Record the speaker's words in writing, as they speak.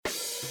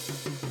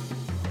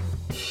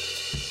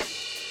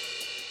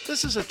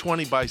This is a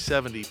 20 by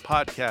 70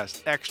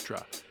 podcast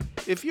extra.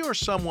 If you're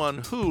someone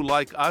who,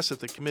 like us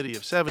at the Committee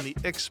of 70,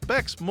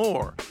 expects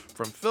more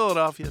from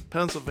Philadelphia,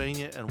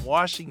 Pennsylvania, and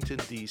Washington,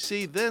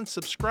 D.C., then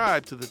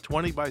subscribe to the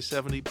 20 by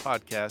 70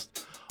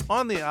 podcast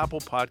on the Apple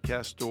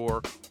Podcast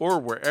Store or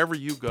wherever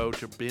you go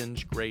to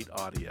binge great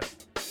audio.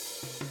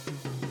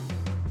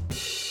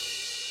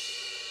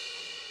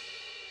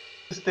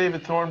 This is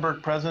David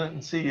Thornburg, President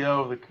and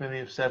CEO of the Committee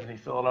of 70,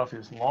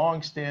 Philadelphia's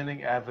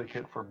long-standing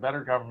advocate for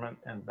better government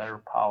and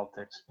better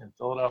politics in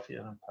Philadelphia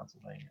and in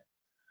Pennsylvania.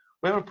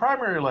 We have a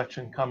primary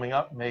election coming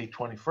up May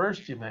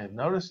 21st. You may have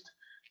noticed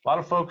a lot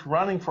of folks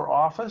running for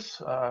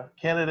office,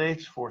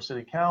 candidates for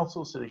city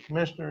council, city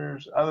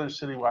commissioners, other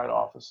citywide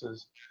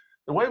offices.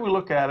 The way we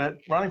look at it,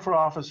 running for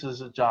office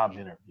is a job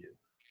interview.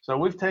 So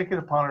we've taken it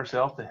upon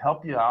ourselves to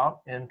help you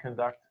out and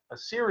conduct a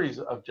series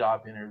of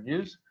job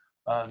interviews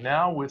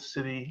now with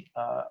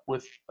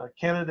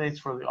candidates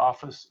for the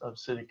office of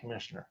city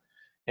commissioner.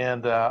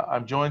 And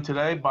I'm joined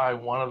today by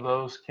one of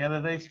those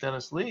candidates,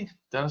 Dennis Lee.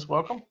 Dennis,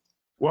 welcome.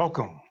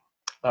 Welcome.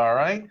 All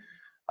right.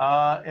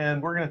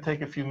 And we're going to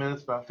take a few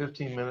minutes, about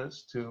 15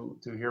 minutes, to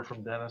hear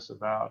from Dennis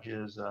about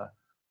his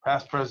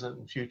past, present,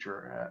 and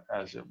future,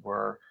 as it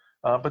were.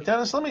 But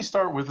Dennis, let me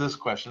start with this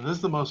question. This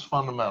is the most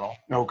fundamental.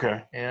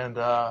 Okay. And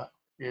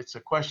it's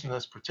a question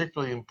that's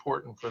particularly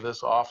important for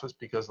this office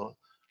because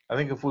I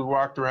think if we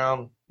walked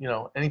around,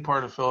 any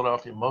part of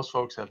Philadelphia, most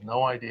folks have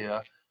no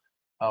idea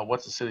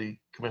what the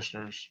city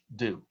commissioners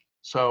do.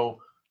 So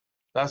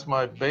that's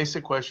my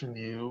basic question to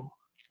you.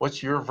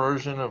 What's your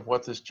version of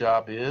what this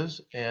job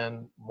is?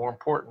 And more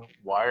important,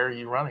 why are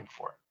you running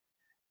for it?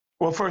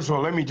 Well, first of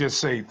all, let me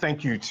just say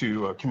thank you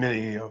to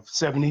Committee of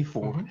 70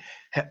 for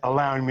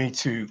allowing me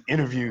to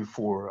interview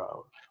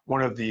for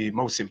one of the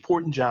most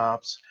important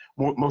jobs,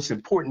 most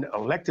important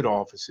elected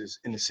offices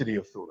in the city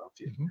of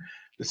Philadelphia.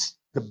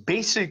 The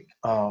basic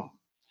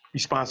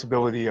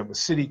responsibility of a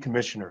city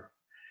commissioner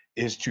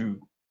is to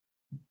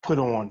put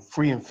on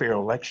free and fair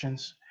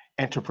elections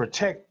and to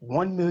protect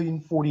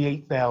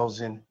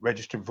 1,048,000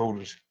 registered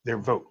voters, their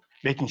vote,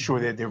 making sure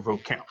that their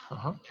vote counts.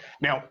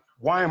 Now,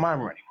 why am I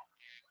running?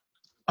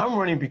 I'm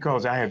running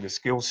because I have the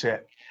skill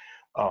set.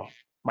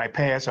 My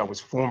past, I was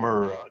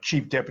former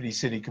chief deputy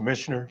city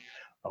commissioner.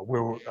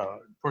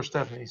 For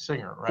Stephanie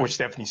Singer, right? For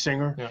Stephanie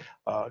Singer.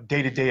 Yeah.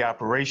 Day-to-day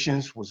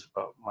operations was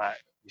my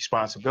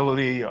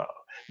responsibility,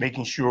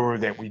 making sure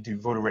that we do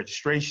voter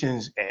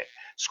registrations at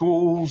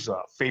schools,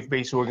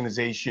 faith-based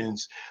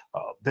organizations,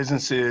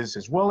 businesses,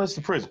 as well as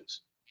the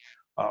prisons,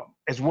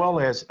 as well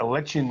as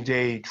election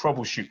day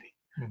troubleshooting.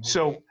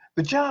 So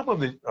the job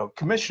of the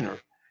commissioner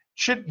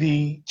should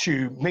be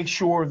to make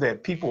sure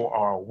that people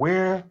are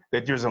aware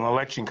that there's an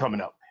election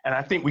coming up. And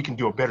I think we can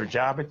do a better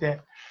job at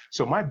that.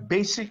 So my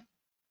basic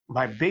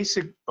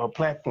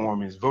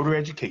platform is voter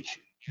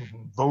education,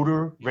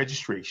 voter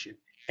registration,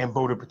 and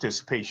voter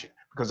participation,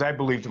 because I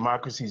believe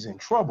democracy is in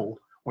trouble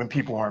when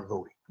people aren't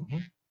voting.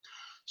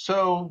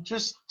 So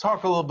just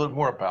talk a little bit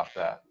more about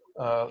that.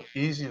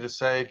 Easy to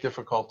say,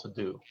 difficult to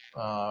do.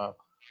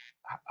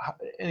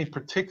 Any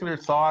particular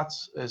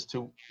thoughts as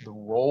to the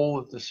role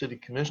that the city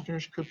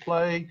commissioners could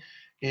play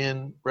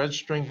in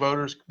registering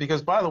voters?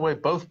 Because, by the way,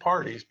 both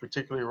parties,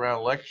 particularly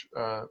around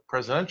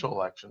presidential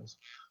elections,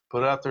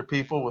 put out their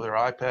people with their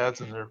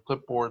iPads and their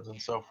clipboards and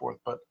so forth.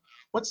 But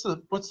what's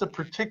the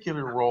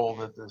particular role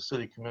that the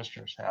city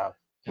commissioners have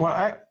in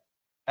that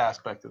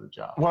aspect of the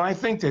job? Well, I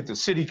think that the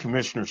city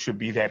commissioner should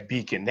be that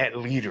beacon, that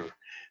leader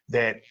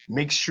that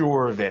makes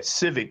sure that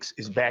civics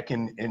is back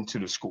into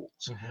the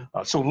schools.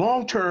 So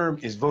long-term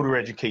is voter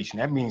education.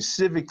 That means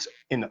civics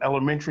in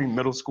elementary,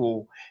 middle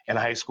school, and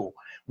high school.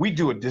 We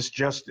do a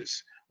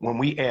disjustice when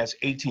we ask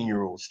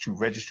 18-year-olds to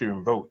register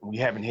and vote. We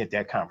haven't hit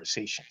that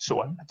conversation.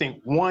 So I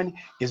think one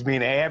is being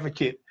an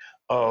advocate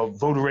of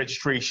voter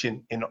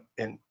registration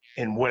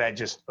in what I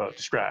just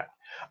described.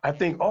 I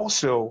think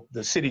also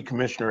the city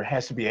commissioner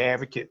has to be an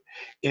advocate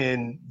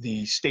in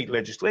the state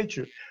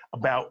legislature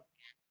about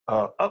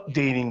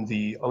updating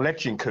the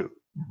election code,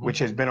 which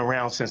has been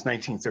around since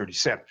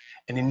 1937.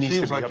 And it needs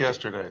to be like updated.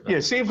 Yesterday. Yeah,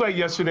 it seems like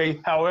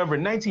yesterday. However,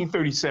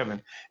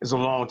 1937 is a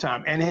long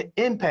time, and it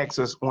impacts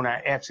us on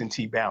our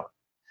absentee ballot,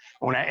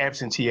 on our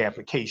absentee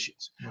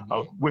applications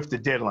with the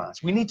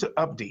deadlines. We need to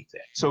update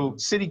that. So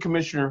city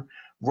commissioner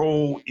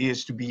role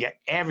is to be an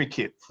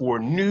advocate for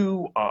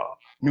new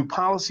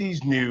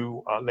policies,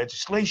 new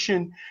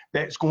legislation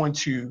that's going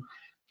to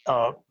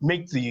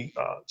make the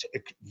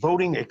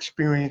voting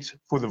experience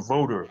for the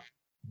voter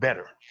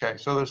better. Okay,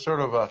 so there's sort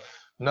of a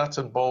nuts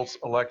and bolts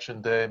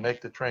election day,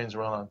 make the trains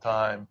run on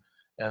time,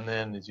 and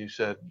then, as you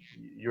said,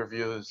 your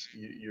view is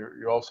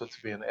you're also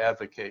to be an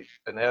advocate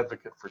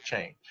for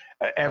change.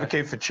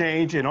 Advocate for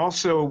change, and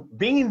also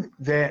being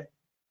that,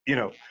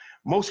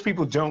 most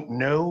people don't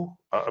know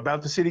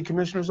about the city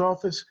commissioner's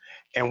office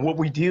and what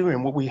we do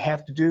and what we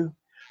have to do.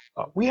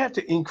 We have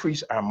to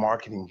increase our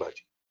marketing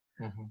budget.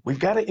 We've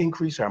got to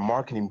increase our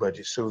marketing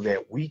budget so that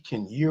we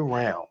can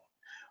year-round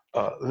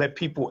let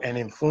people and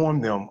inform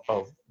them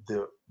of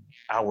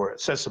our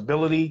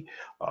accessibility,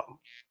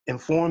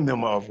 inform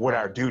them of what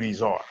our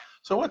duties are.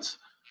 So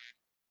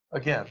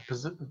again,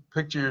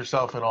 picture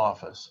yourself in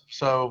office.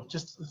 So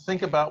just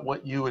think about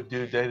what you would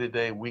do day to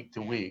day, week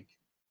to week.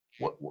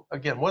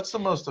 What's the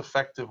most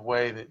effective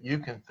way that you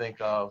can think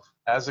of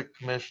as a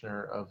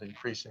commissioner of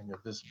increasing the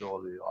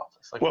visibility of the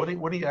office? Like, well,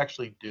 what do you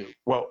actually do?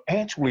 Well,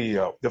 actually,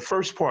 the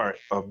first part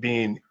of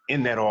being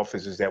in that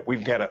office is that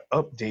we've got to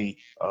update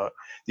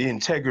the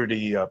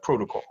integrity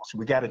protocols.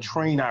 We got to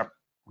train our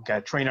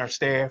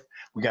staff.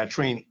 We got to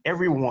train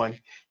everyone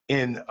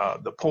in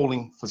the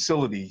polling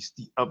facilities,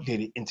 the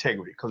updated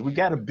integrity, because we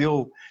got to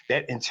build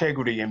that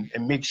integrity and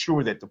make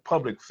sure that the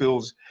public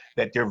feels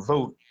that their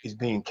vote is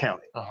being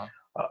counted.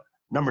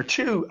 Number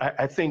two,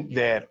 I think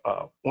that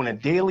on a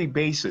daily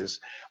basis,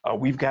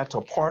 we've got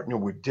to partner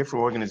with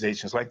different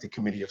organizations like the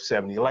Committee of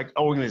 70, like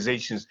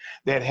organizations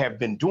that have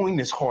been doing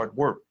this hard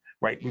work,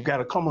 right? We've got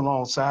to come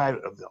alongside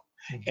of them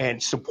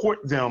and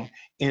support them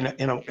in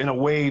a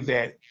way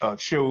that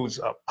shows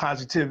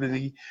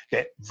positivity,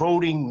 that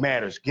voting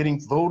matters, getting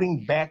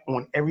voting back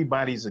on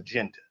everybody's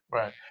agenda.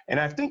 Right. And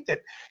I think that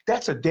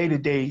that's a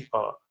day-to-day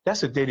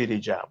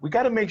job. We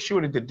got to make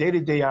sure that the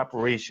day-to-day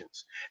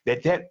operations,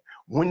 that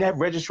when that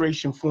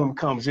registration form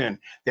comes in,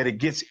 that it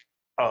gets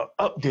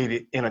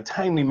updated in a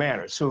timely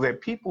manner so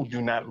that people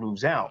do not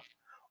lose out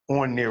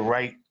on their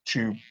right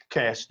to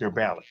cast their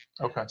ballot.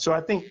 Okay. So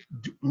I think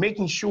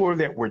making sure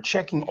that we're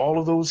checking all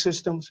of those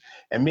systems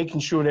and making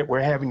sure that we're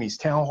having these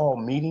town hall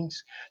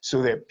meetings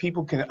so that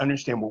people can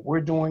understand what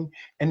we're doing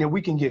and that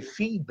we can get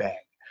feedback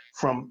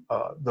from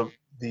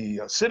the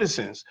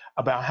citizens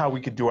about how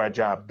we could do our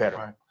job better.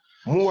 Right.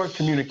 More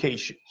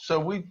communication. So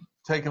we've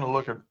taken a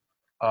look at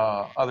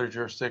other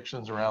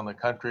jurisdictions around the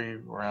country,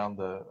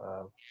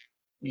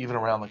 even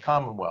around the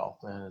Commonwealth,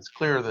 and it's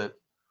clear that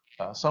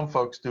some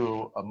folks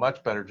do a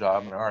much better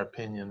job, in our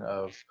opinion,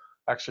 of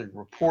actually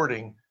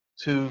reporting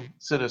to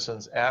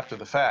citizens after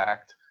the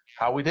fact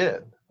how we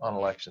did on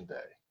election day,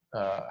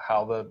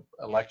 how the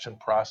election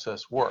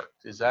process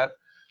worked. Is that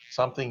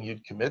something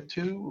you'd commit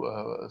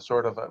to,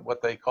 sort of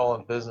what they call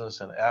in business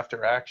an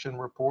after-action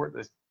report?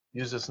 They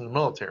use this in the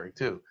military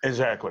too.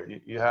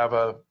 Exactly. You have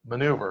a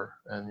maneuver,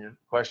 and your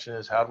question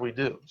is, how do we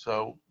do?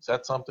 So is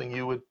that something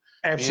you would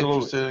be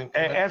interested in?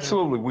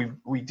 Absolutely.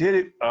 We did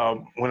it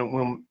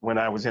when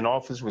I was in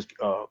office with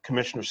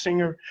Commissioner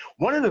Singer.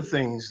 One of the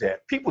things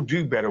that people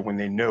do better when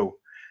they know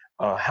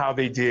how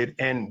they did,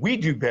 and we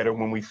do better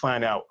when we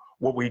find out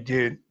what we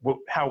did,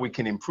 how we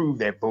can improve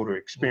that voter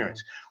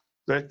experience.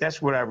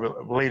 That's what I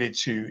related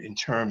to in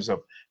terms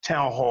of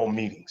town hall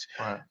meetings.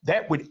 Right.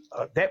 That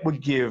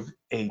would give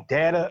a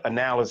data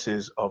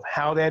analysis of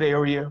how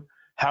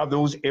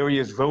those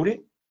areas voted,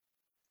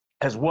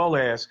 as well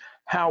as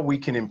how we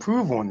can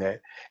improve on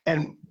that,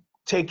 and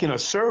taking a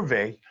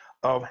survey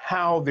of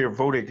how their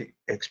voting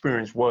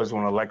experience was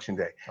on election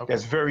day. Okay.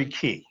 That's very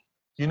key.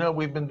 You know,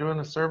 we've been doing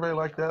a survey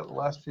like that the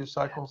last few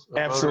cycles.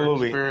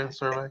 Absolutely. Voter experience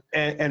survey.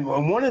 And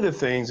one of the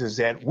things is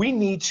that we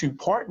need to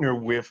partner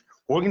with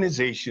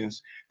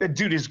organizations that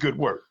do this good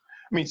work.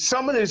 I mean,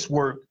 some of this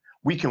work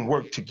we can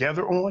work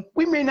together on.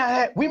 We may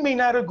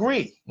not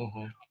agree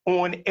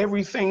on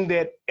everything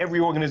that every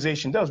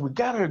organization does. We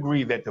got to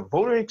agree that the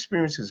voter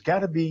experience has got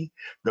to be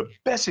the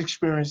best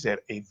experience that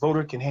a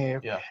voter can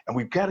have. Yeah. And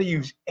we've got to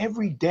use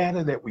every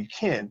data that we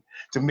can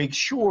to make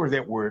sure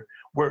that we're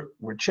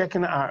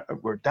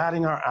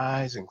dotting our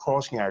I's and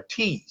crossing our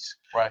T's.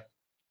 Right.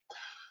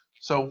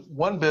 So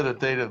one bit of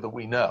data that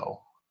we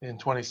know in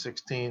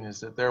 2016 is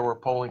that there were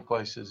polling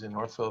places in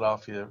North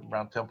Philadelphia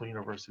around Temple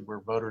University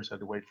where voters had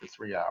to wait for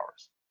 3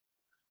 hours.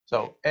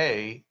 So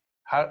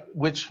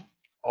which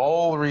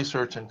all the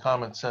research and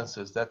common sense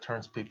says that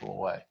turns people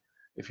away.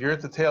 If you're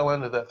at the tail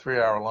end of that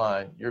 3-hour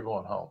line, you're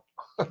going home.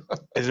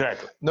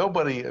 Exactly.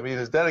 Nobody, I mean,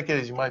 as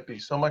dedicated as you might be.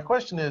 So my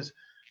question is,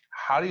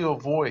 how do you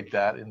avoid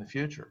that in the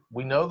future?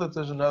 We know that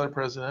there's another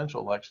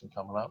presidential election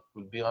coming up. It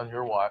would be on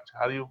your watch.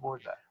 How do you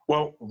avoid that?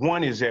 Well,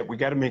 one is that we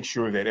got to make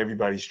sure that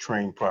everybody's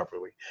trained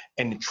properly.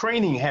 And the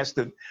training has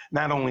to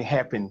not only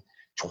happen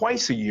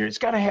twice a year, it's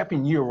got to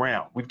happen year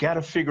round. We've got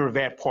to figure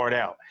that part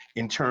out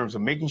in terms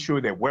of making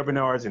sure that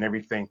webinars and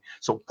everything.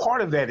 So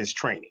part of that is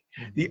training.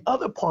 The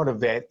other part of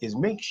that is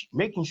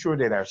making sure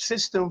that our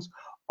systems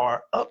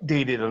are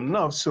updated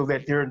enough so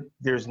that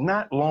there's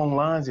not long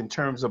lines in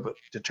terms of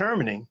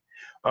determining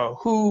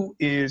who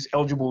is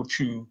eligible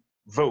to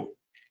vote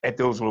at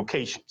those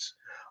locations.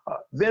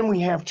 Then we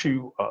have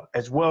to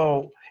as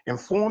well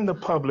inform the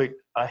public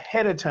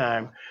ahead of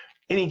time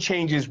any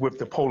changes with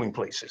the polling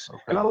places.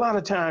 Okay. And a lot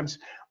of times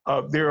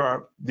there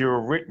are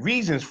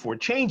reasons for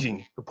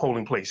changing the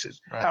polling places.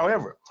 Right.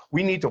 However,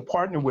 we need to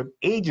partner with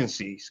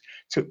agencies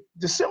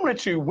similar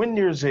to when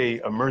there's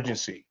a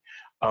emergency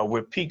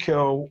with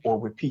PICO or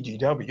with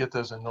PGW. You get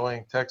those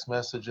annoying text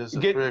messages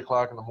at 3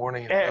 o'clock in the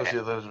morning. It tells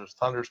you there's a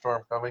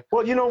thunderstorm coming.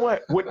 Well, you know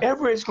what?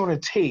 Whatever it's going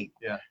to take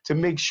to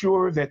make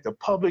sure that the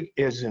public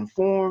is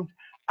informed,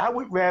 I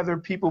would rather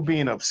people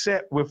being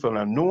upset with an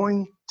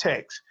annoying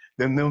text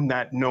than them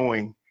not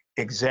knowing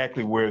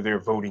exactly where they're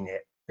voting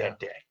at that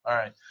day. All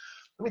right.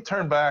 Let me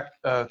turn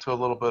back to a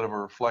little bit of a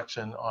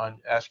reflection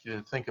ask you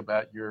to think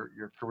about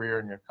your career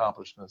and your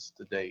accomplishments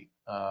to date.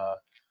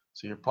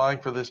 So you're applying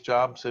for this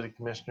job, city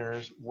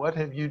commissioners. What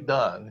have you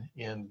done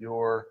in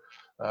your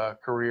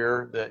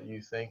career that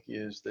you think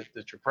that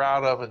you're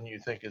proud of and you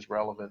think is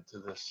relevant to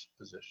this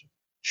position?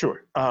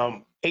 Sure.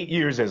 8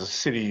 years as a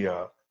city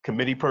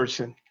committee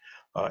person,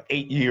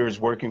 8 years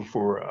working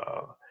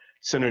for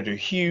Senator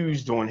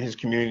Hughes doing his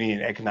community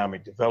and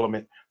economic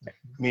development,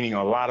 meaning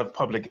a lot of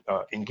public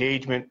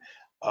engagement.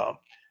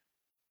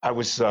 I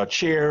was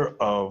chair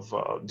of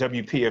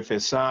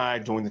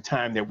WPFSI during the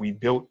time that we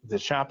built the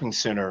shopping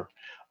center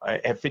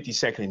at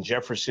 52nd and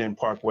Jefferson,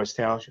 Park West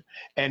Township,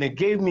 and it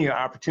gave me an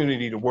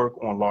opportunity to work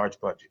on large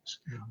budgets.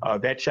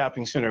 That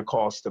shopping center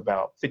cost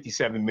about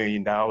 $57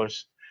 million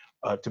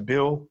to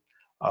build,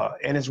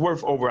 and it's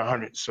worth over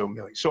 100 so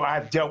million. So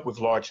I've dealt with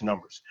large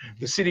numbers.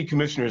 The city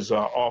commissioner's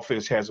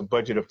office has a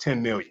budget of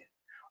 10 million.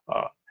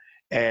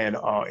 And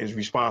is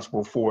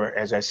responsible for,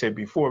 as I said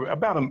before,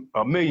 about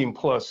a million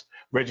plus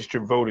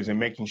registered voters and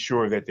making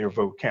sure that their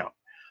vote count.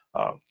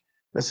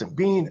 Listen,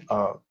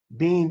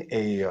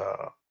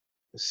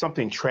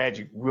 something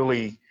tragic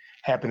really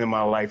happened in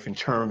my life in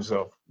terms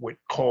of what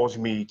caused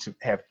me to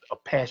have a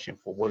passion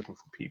for working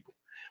for people.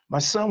 My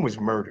son was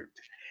murdered,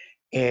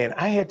 and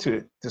I had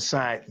to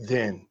decide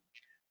then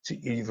to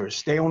either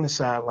stay on the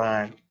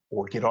sideline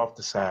or get off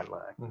the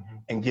sideline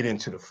and get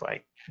into the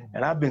fight.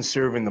 And I've been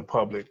serving the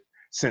public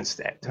since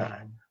that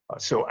time.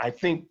 So I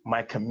think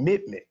my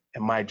commitment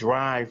and my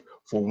drive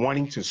for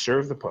wanting to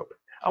serve the public,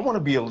 I want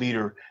to be a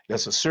leader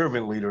that's a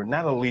servant leader,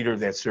 not a leader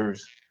that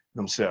serves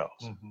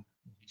themselves.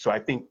 So I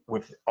think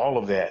with all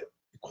of that,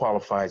 it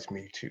qualifies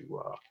me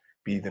to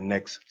be the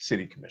next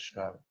city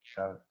commissioner.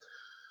 Got it.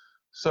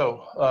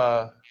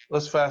 So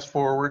let's fast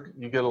forward.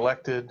 You get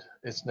elected.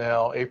 It's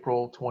now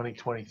April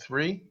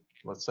 2023.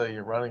 Let's say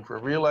you're running for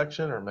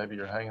re-election, or maybe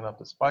you're hanging up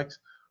the spikes.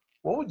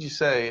 What would you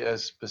say,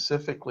 as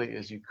specifically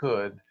as you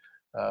could,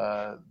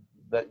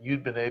 that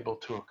you'd been able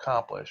to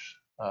accomplish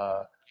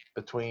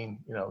between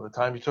the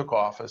time you took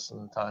office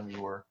and the time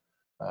you were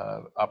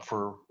up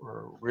for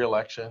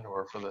re-election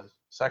or for the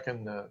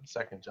second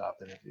job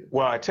interview?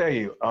 Well, I tell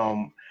you,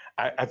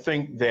 I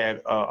think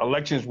that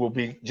elections will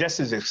be just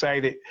as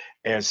excited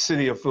as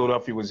City of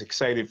Philadelphia was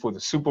excited for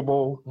the Super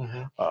Bowl.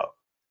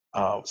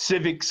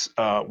 Civics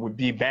would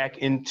be back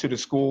into the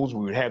schools.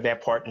 We would have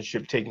that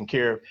partnership taking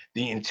care of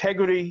the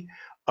integrity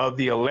of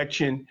the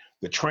election,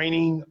 the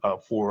training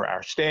for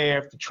our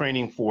staff, the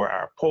training for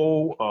our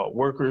poll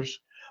workers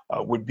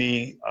would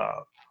be,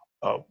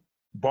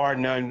 bar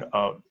none,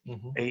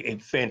 a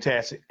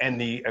fantastic.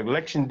 And the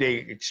election day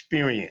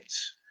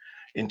experience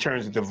in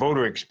terms of the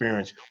voter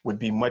experience would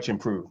be much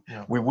improved.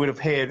 We would have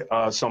had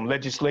some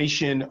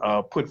legislation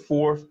put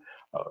forth,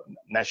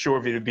 not sure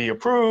if it would be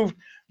approved,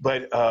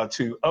 but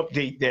to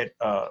update that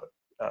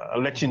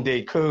election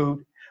day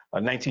code,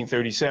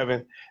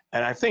 1937.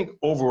 And I think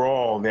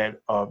overall that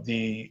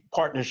the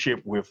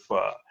partnership with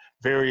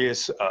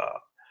various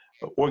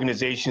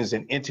organizations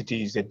and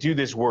entities that do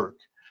this work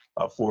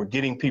for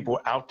getting people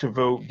out to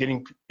vote,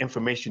 getting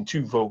information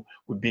to vote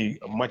would be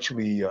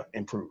muchly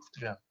improved.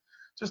 Yeah.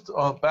 Just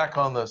back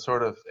on the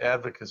sort of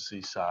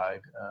advocacy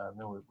side,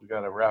 then we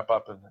got to wrap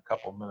up in a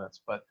couple of minutes,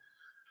 but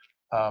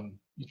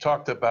you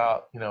talked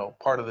about,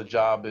 part of the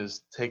job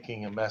is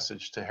taking a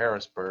message to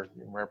Harrisburg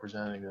and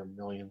representing 1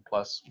 million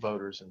plus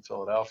voters in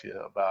Philadelphia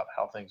about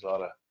how things ought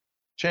to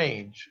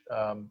change.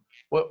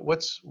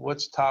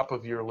 What's top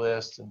of your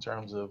list in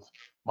terms of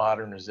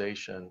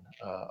modernization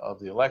of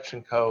the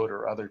election code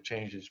or other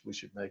changes we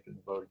should make in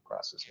the voting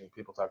process? I mean,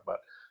 people talk about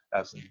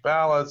absentee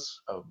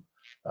ballots,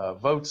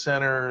 vote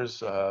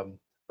centers,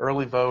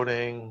 early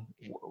voting.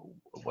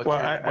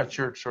 What's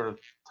your sort of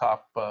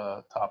top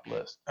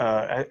list?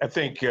 I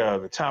think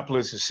the top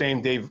list is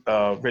same-day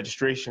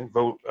registration,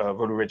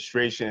 voter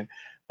registration,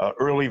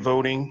 early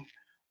voting.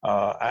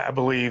 I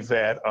believe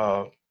that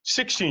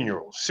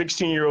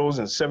 16-year-olds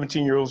and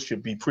 17-year-olds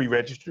should be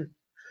pre-registered.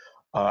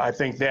 I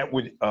think that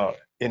would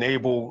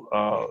enable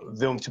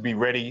them to be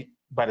ready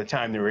by the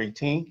time they're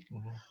 18.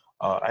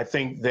 I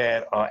think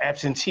that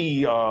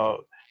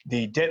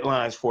the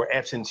deadlines for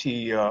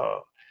absentee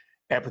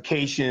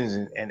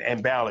applications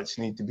and ballots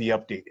need to be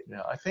updated.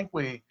 Yeah, I think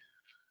we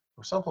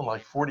were something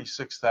like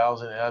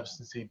 46,000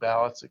 absentee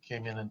ballots that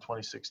came in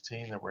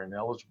 2016 that were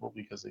ineligible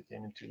because they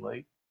came in too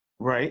late.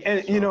 Right,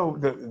 and so,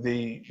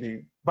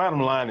 the bottom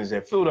line is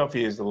that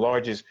Philadelphia is the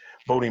largest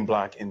voting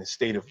bloc in the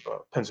state of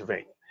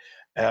Pennsylvania.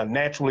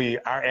 Naturally,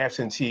 our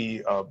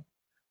absentee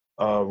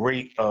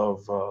rate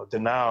of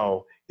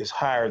denial is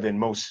higher than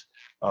most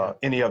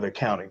any other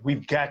county.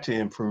 We've got to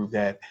improve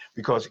that,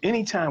 because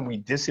anytime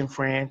we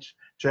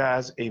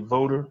disenfranchise a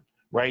voter,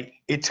 right,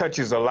 it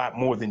touches a lot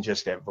more than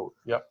just that voter.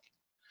 Yep.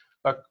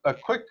 A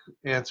quick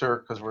answer,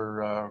 because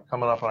we're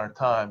coming up on our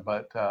time,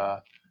 but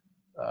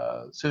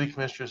city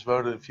commissioners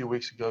voted a few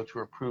weeks ago to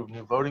approve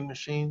new voting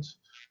machines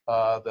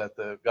that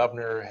the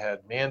governor had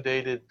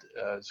mandated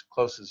as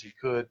close as he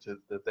could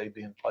that they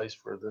be in place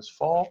for this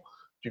fall.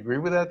 Do you agree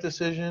with that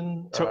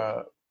decision?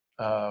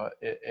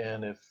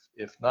 And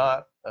If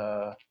not,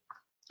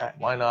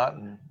 why not?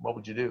 And what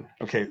would you do?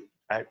 Okay,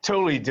 I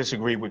totally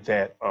disagree with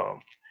that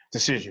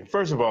decision.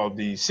 First of all,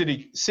 the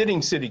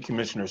sitting city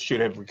commissioners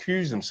should have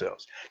recused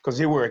themselves because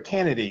they were a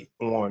candidate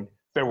on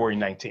February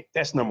 19th.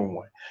 That's number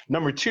one.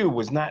 Number two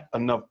was not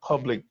enough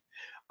public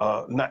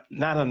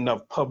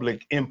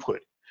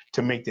input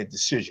to make that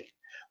decision.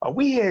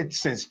 We had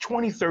since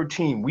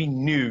 2013, we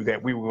knew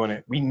that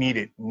we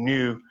needed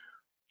new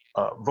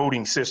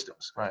voting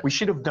systems. Right. We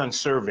should have done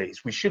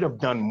surveys. We should have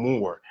done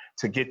more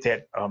to get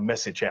that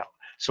message out.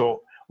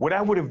 So what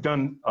I would have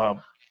done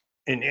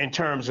in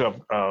terms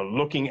of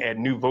looking at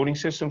new voting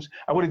systems,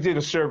 I would have did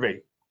a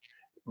survey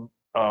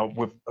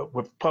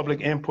with public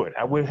input.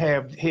 I would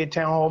have had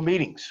town hall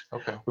meetings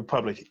with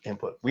public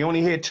input. We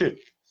only had two,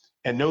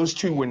 and those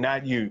two were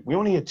not used. We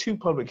only had two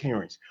public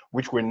hearings,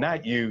 which were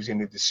not used in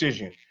the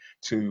decision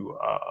to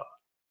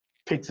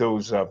pick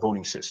those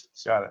voting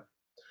systems. Got it.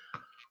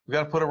 We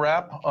got to put a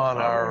wrap on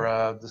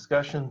our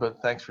discussion, but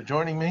thanks for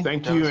joining me.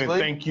 Thank you, and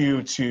thank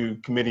you to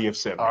Committee of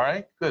 70. All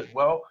right, good.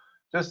 Well,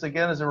 just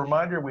again as a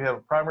reminder, we have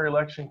a primary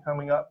election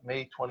coming up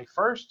May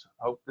 21st.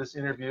 I hope this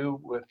interview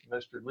with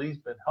Mr. Lee's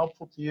been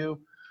helpful to you.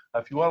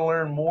 If you want to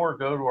learn more,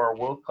 go to our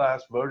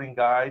world-class voting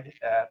guide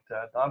at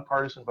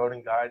nonpartisan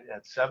voting guide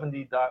at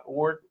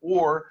 70.org,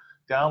 or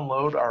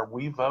download our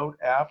We Vote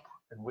app,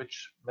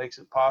 which makes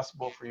it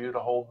possible for you to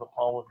hold in the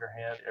palm of your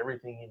hand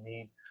everything you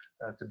need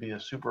to be a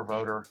super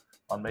voter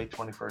on May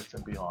 21st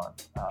and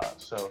beyond.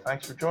 So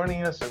thanks for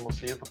joining us, and we'll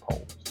see you at the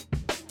polls.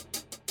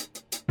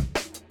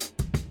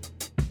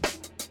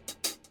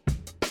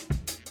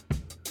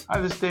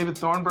 Hi, this is David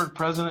Thornburg,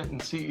 President and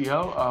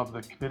CEO of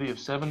the Committee of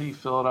 70,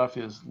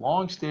 Philadelphia's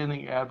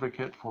longstanding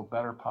advocate for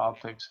better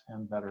politics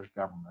and better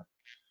government.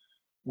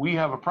 We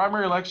have a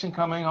primary election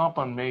coming up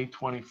on May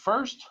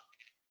 21st,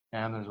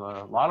 and there's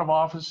a lot of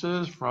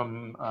offices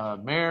from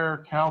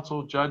mayor,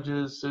 council,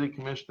 judges, city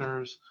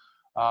commissioners.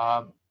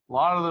 A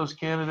lot of those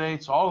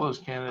candidates, all of those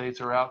candidates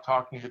are out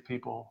talking to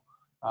people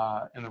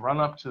in the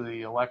run-up to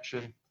the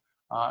election.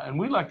 And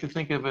we like to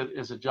think of it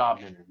as a job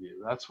interview.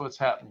 That's what's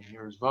happening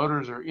here, is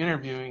voters are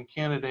interviewing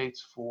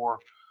candidates for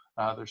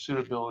their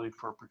suitability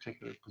for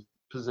particular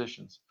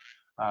positions.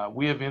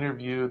 We have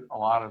interviewed a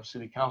lot of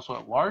city council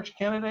at large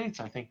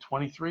candidates, I think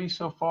 23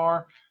 so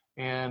far,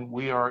 and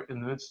we are in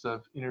the midst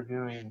of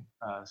interviewing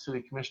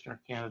city commissioner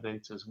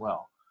candidates as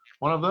well.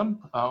 One of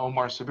them,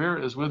 Omar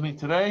Sabir, is with me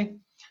today.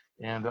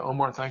 And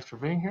Omar, thanks for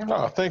being here.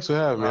 Oh, thanks for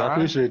having me. I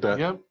appreciate that.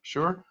 Yep,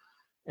 sure.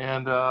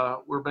 And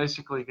we're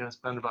basically going to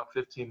spend about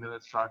 15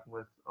 minutes talking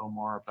with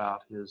Omar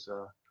about his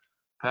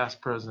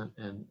past, present,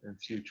 and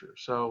future.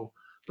 So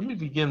let me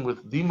begin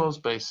with the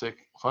most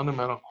basic,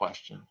 fundamental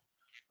question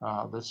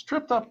that's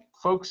tripped up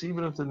folks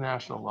even at the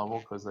national level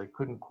because they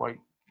couldn't quite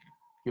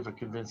give a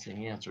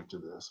convincing answer to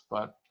this.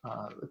 But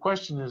the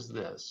question is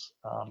this: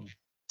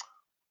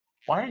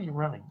 why are you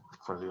running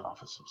for the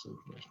office of city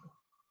commissioner?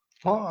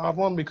 Well, I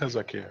won because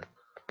I care.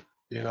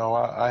 You know,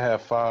 I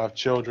have 5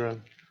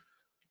 children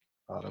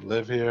that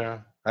live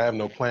here. I have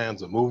no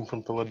plans of moving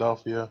from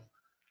Philadelphia,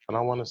 and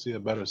I want to see a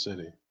better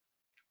city.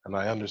 And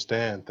I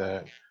understand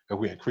that if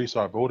we increase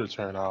our voter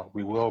turnout,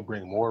 we will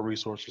bring more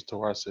resources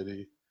to our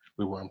city.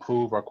 We will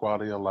improve our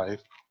quality of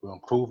life. We'll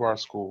improve our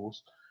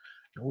schools.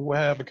 And we will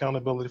have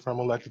accountability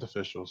from elected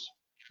officials.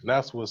 And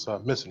that's what's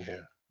missing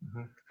here.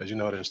 As you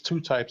know, there's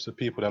 2 types of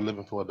people that live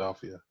in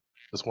Philadelphia.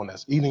 There's one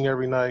that's eating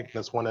every night, and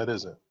there's one that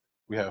isn't.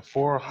 We have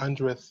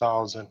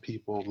 400,000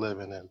 people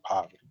living in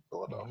poverty in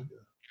Philadelphia.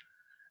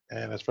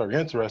 And it's very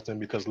interesting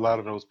because a lot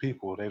of those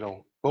people, they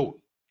don't vote.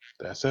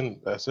 That's in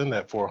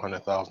that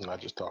 400,000 I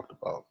just talked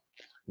about.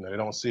 You know, they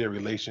don't see a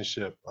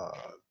relationship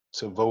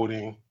to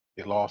voting.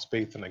 They lost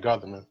faith in the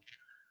government.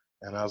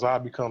 And as I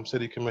become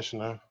city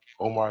commissioner,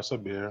 Omar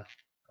Sabir,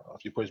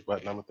 if you push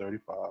button number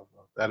 35,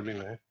 that'll be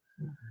me.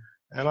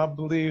 And I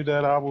believe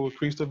that I will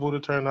increase the voter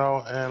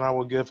turnout and I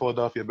will give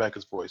Philadelphia back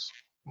its voice.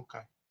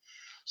 Okay.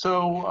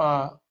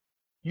 So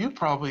you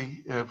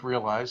probably have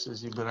realized,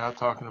 as you've been out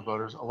talking to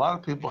voters, a lot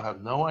of people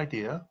have no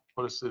idea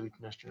what a city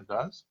commissioner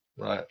does.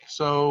 Right.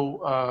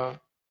 So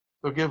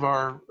they'll give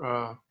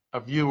our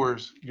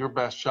viewers your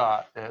best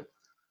shot at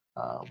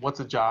what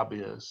the job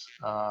is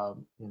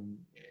in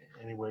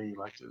any way you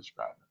like to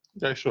describe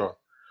it. Okay, sure.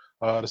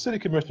 The city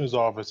commissioner's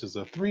office is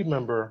a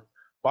 3-member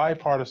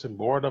bipartisan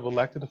board of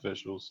elected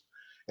officials,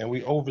 and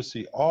we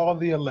oversee all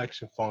the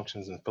election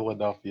functions in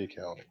Philadelphia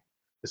County.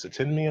 It's a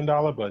 $10 million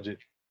budget.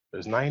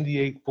 There's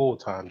 98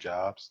 full-time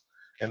jobs,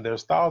 and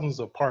there's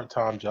thousands of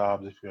part-time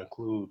jobs if you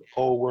include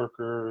poll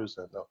workers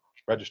and the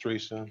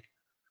registration.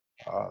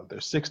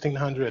 There's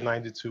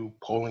 1,692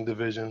 polling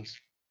divisions.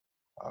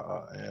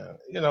 And,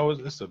 you know,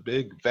 it's a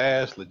big,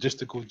 vast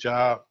logistical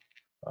job.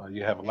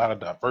 You have a lot of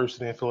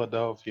diversity in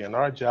Philadelphia, and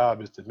our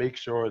job is to make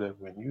sure that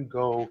when you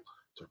go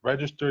to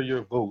register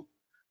your vote,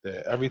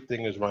 that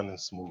everything is running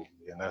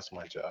smoothly, and that's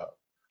my job.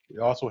 We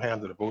also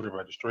handle the voter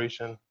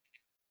registration,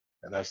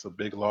 and that's a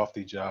big,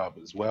 lofty job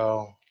as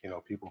well. You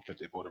know, people put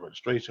their voter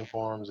registration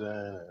forms in,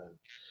 and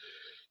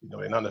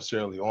they're not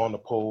necessarily on the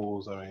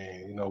polls. I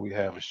mean, we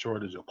have a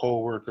shortage of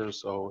poll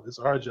workers, so it's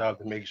our job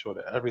to make sure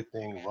that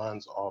everything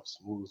runs off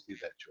smoothly,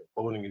 that your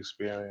voting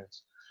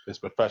experience is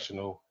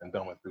professional and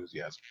done with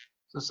enthusiasm.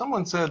 So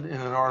someone said in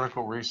an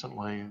article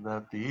recently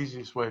that the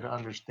easiest way to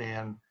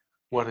understand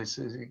what the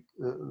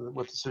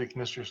city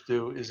commissioners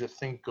do is if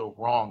things go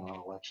wrong on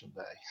election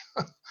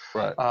day.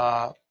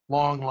 Right.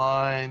 Long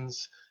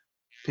lines,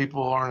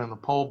 people aren't in the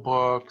poll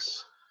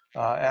books,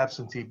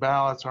 absentee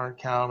ballots aren't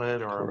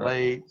counted or are Correct.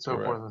 late, so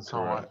Correct. forth and so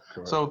on.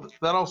 Correct. So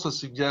that also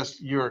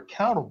suggests you're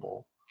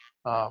accountable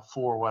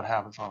for what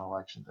happens on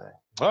election day.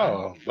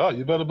 Oh, well,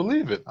 you better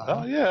believe it.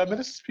 Uh-huh. Oh, yeah. I mean,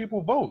 this is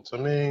people votes. I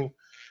mean,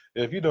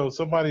 if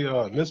somebody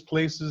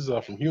misplaces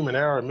from human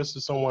error,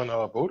 misses someone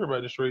voter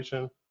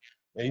registration,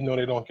 and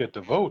they don't get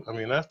to vote, I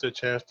mean, that's their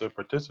chance to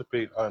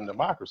participate in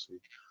democracy.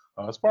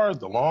 As far as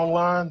the long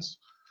lines,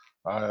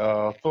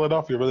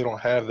 Philadelphia really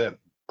don't have that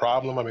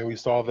problem. I mean, we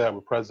saw that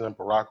with President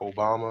Barack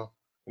Obama.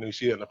 You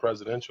see it in the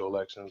presidential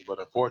elections, but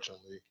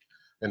unfortunately,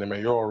 in a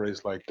mayoral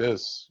race like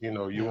this, you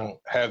won't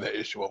have that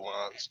issue of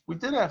lines. We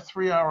did have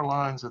 3-hour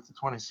lines at the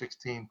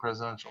 2016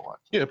 presidential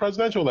election. Yeah,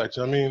 presidential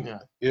election. I mean,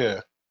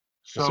 yeah.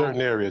 So in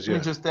certain areas, let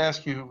me just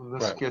ask you,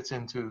 this Right. gets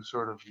into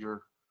sort of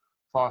your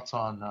thoughts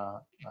on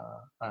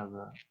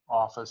the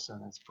office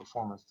and its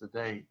performance to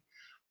date.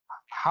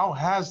 How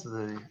have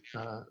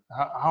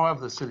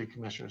the city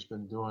commissioners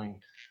been doing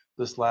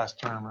this last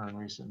term or in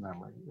recent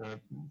memory?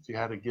 If you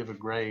had to give a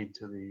grade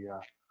to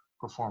the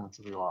performance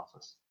of the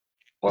office,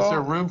 is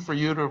there room for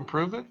you to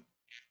improve it?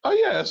 Oh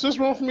yeah, it's just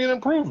room for me to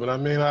improve it. I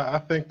mean, I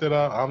think that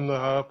I'm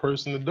the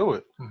person to do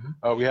it.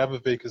 Mm-hmm. We have a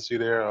vacancy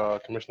there.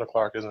 Commissioner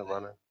Clark isn't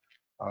running.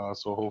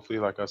 So hopefully,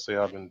 like I say,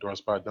 I've been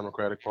endorsed by the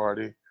Democratic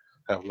Party,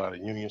 have a lot of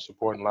union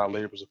support and a lot of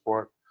labor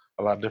support,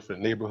 a lot of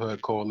different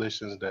neighborhood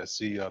coalitions that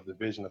see the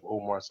vision of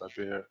Omar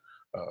Sabir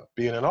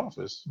being in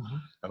office. Mm-hmm.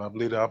 And I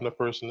believe that I'm the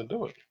person to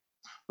do it.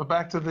 But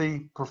back to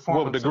the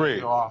performance of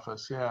the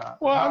office,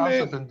 Well, how's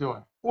it been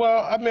doing?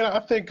 Well, I mean, I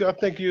think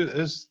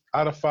it's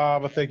out of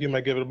 5. I think you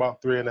might give it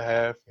about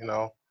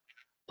 3.5,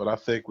 But I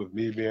think with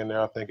me being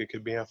there, I think it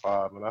could be in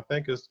 5. And I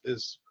think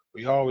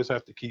we always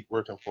have to keep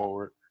working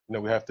forward.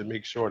 We have to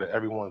make sure that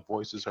everyone's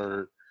voice is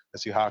heard and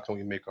see how can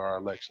we make our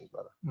elections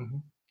better. Mm-hmm.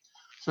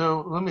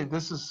 So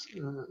this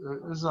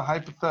is a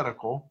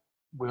hypothetical.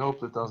 We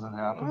hope it doesn't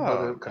happen,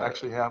 but it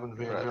actually happens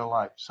in real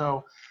life.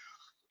 So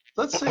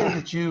let's say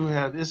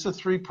that it's a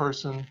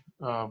 3-person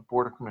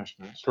board of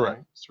commissioners. Correct.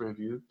 Right? 3 of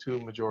you, 2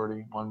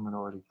 majority, 1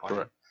 minority party.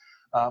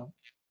 Correct.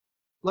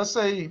 Let's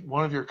say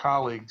one of your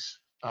colleagues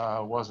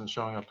wasn't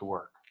showing up to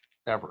work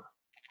ever.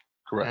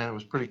 Correct. And it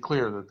was pretty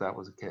clear that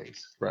was the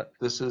case. Right.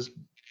 This is,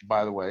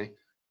 by the way,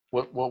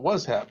 what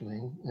was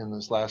happening in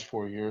this last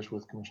 4 years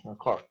with Commissioner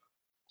Clark.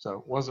 So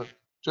it wasn't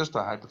just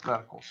a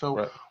hypothetical.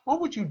 So What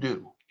would you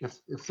do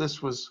if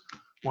this was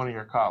one of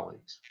your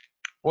colleagues?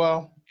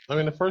 Well, I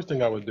mean, the first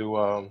thing I would do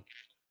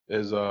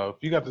is if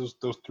you got those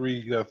 3,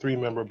 you got a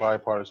 3-member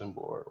bipartisan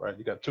board, right?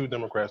 You got 2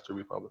 Democrats, 2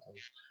 Republicans.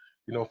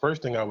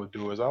 First thing I would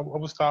do is I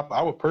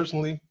would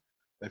personally,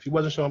 if he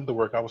wasn't showing up to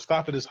work, I would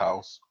stop at his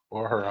house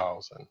or her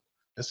house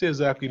and see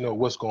exactly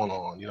what's going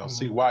on. Mm-hmm.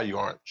 See why you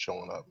aren't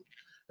showing up,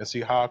 and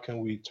see how can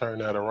we turn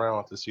that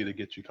around to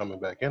get you coming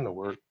back into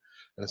work,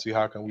 and see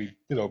how can we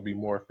be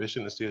more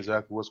efficient and see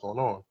exactly what's going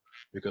on.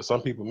 Because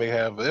some people may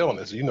have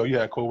illness. You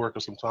have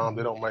coworkers sometimes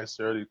they don't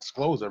necessarily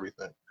disclose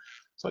everything.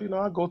 So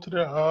I go to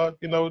their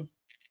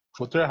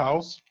with their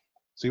house,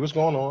 see what's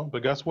going on.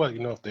 But guess what?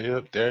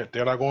 If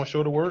they're not going to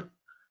show to work,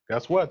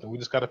 guess what? Then we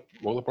just got to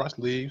roll up our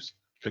sleeves,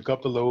 pick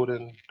up the load,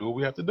 and do what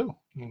we have to do.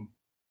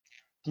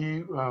 Do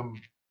you?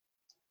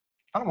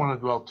 I don't want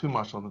to dwell too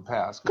much on the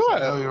past. Go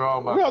ahead. I know you're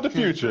all about the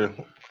future.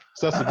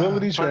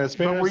 Accessibility,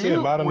 transparency,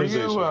 and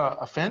modernization. Were you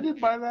offended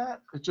by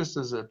that? Just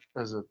as a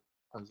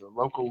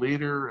local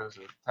leader, as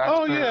a taxpayer?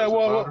 Oh yeah,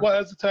 well,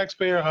 as a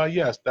taxpayer,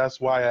 yes. That's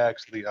why I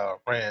actually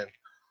ran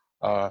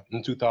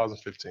in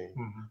 2015.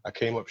 Mm-hmm. I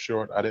came up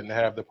short. I didn't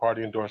have the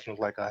party endorsements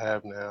like I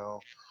have now.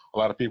 A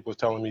lot of people were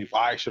telling me,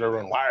 why should I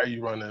run? Why are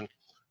you running?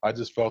 I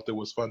just felt it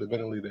was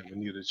fundamentally that we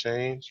needed a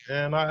change.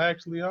 And I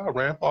actually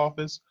ran for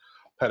office,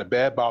 had a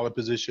bad ballot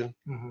position,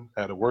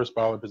 had a worse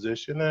ballot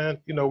position, and,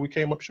 we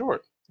came up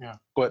short. Yeah.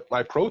 But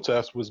my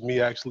protest was me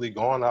actually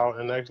going out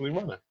and actually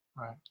running.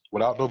 Right.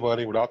 Without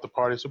nobody, without the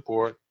party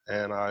support,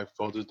 and I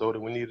felt as though that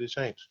we needed a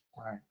change.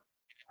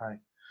 Right.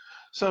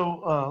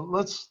 So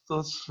let's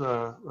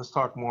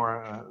talk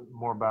more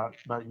about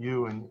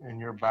you and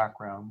your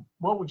background.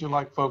 What would you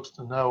like folks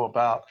to know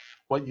about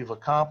what you've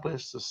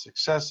accomplished, the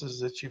successes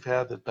that you've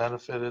had that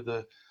benefited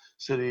the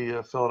city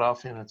of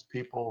Philadelphia and its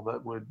people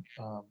that would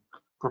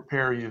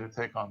prepare you to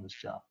take on this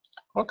job?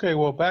 Okay,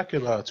 well, back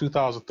in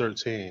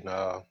 2013,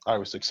 I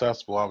was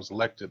successful. I was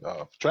elected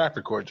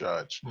traffic court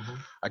judge. Mm-hmm.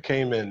 I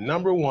came in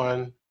number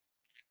 1,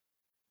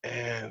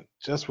 and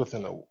just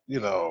within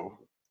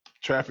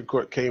traffic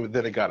court came, and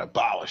then it got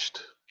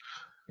abolished.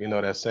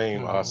 That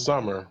same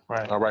summer,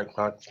 right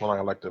when I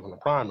elected in the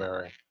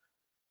primary,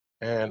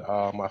 and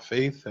my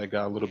faith had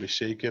got a little bit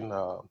shaken in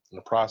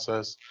the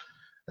process.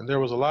 And there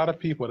was a lot of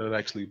people that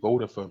actually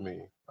voted for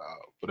me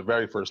for the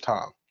very first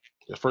time.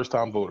 The first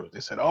time voters. They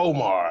said,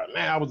 Omar,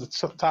 man, I was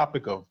the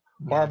topic of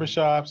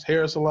barbershops,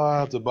 hair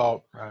salons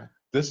about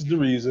this is the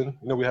reason.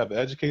 We have an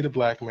educated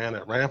black man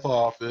that ran for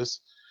office.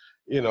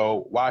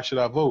 Why should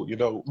I vote?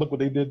 Look what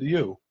they did to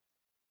you.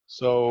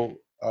 So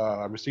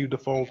I received a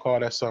phone call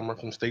that summer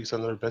from State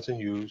Senator Benson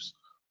Hughes,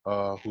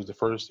 who's the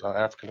first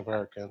African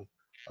American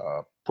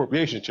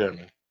appropriation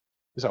chairman.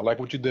 He said, I like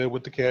what you did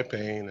with the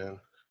campaign, and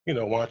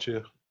why don't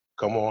you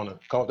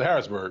come to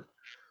Harrisburg?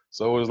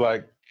 So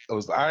it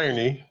was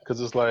irony, because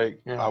it's like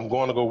I'm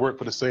going to go work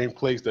for the same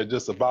place that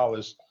just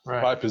abolished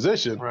my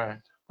position,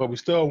 but we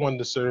still wanted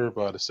to serve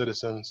the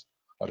citizens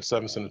of the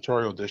 7th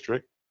Senatorial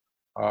District,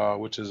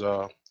 which is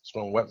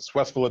from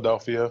West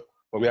Philadelphia,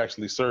 but we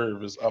actually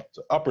serve is up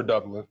to Upper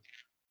Dublin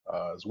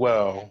as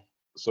well.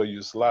 So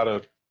it's a lot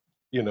of,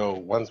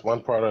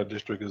 one part of the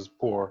district is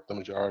poor, the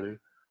majority,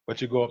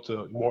 but you go up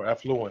to more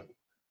affluent.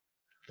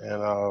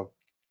 And,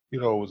 it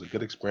was a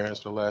good experience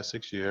for the last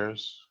 6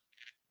 years,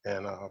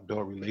 and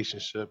built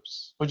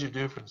relationships. What'd you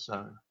do for the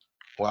Senate?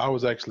 Well, I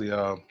was actually,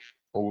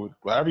 well,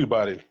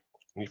 everybody,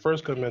 when you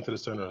first come into the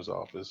senator's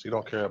office, you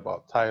don't care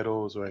about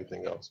titles or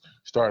anything else. You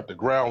start at the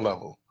ground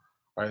level,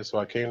 right? So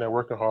I came there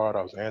working hard.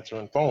 I was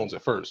answering phones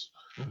at first,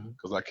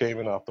 because I came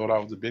in, I thought I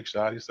was a big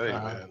shot. He said, hey,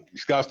 man, you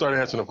got to start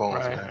answering the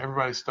phones, man.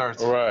 Everybody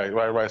starts. Right.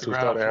 So we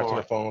started answering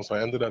floor. the phones. So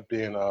I ended up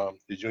being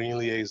his union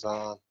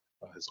liaison,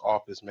 his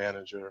office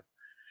manager.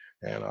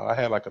 And I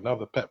had like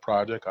another pet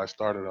project. I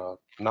started a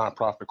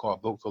nonprofit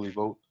called Vote Philly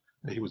Vote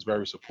that he was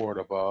very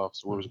supportive of.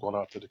 So we was going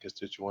out to the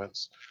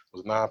constituents. It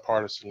was a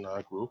nonpartisan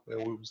group,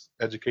 and we was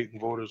educating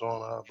voters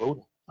on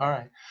voting. All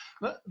right.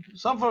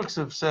 Some folks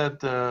have said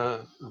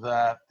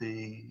that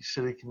the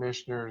city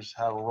commissioners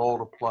have a role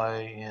to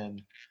play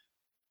in,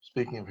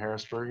 speaking of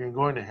Harrisburg, and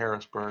going to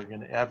Harrisburg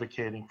and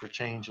advocating for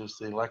changes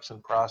to the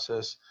election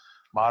process,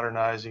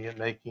 modernizing it,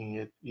 making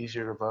it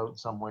easier to vote in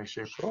some way,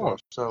 shape, or form.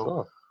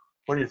 So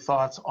what are your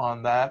thoughts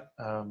on that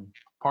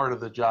part of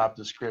the job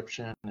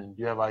description? And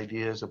do you have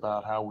ideas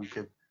about how we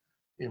could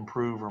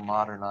improve or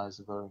modernize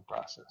the voting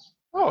process?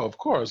 Oh, of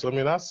course. I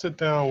mean, I sit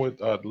down with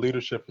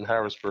leadership in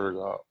Harrisburg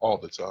all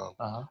the time.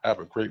 I have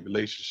a great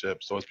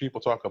relationship. So as people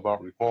talk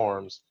about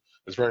reforms,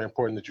 it's very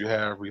important that you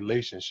have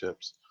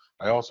relationships.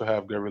 I also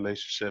have good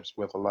relationships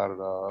with a lot of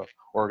the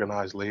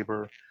organized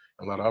labor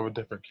and a lot of other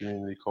different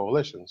community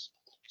coalitions.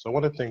 So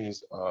one of the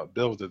things,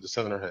 bills that the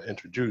senator had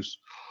introduced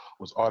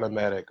was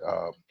automatic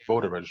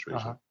voter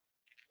registration.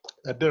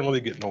 That didn't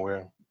really get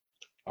nowhere.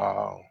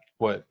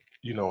 But,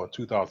 in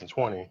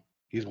 2020,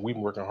 we've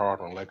been working hard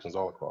on elections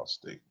all across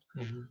the state.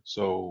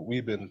 So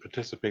we've been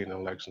participating in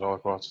elections all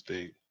across the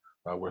state.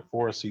 We're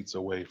 4 seats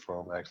away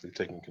from actually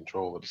taking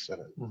control of the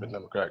Senate, with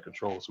Democratic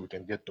control, so we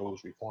can get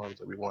those reforms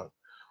that we want.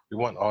 We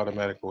want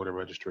automatic voter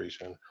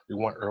registration. We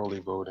want early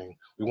voting.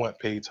 We want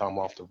paid time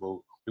off to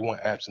vote. We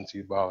want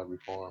absentee ballot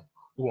reform.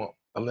 We want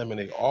to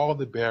eliminate all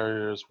the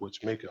barriers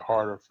which make it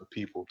harder for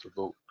people to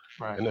vote,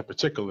 and then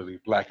particularly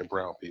black and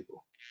brown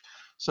people.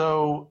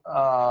 So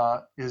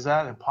is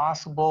that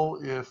impossible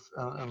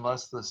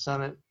unless the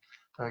Senate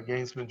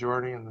gains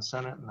majority in the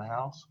Senate and the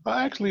House?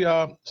 Actually,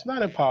 it's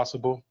not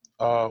impossible.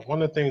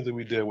 One of the things that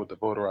we did with the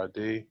voter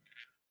ID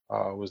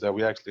was that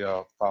we actually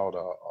filed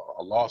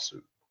a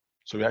lawsuit.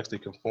 So we actually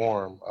can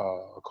form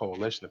a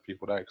coalition of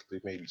people that actually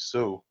maybe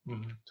sue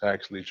to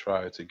actually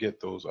try to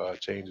get those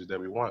changes that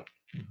we want.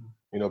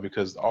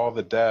 Because all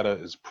the data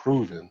is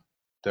proven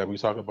that we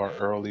talk about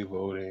early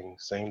voting,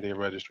 same-day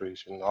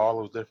registration,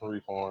 all those different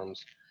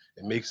reforms.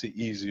 It makes it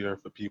easier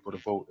for people to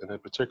vote, and then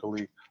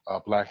particularly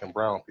black and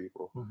brown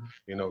people,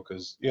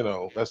 because,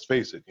 let's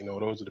face it,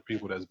 those are the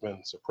people that's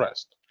been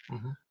suppressed.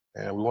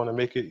 And we want to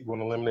we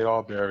want to eliminate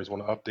all barriers, we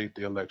want to update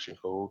the election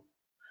code.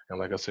 And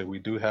like I said, we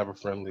do have a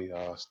friendly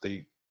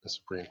state and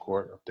Supreme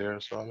Court up there.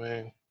 So, I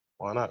mean,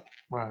 why not?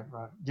 Right.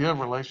 Do you have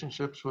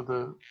relationships with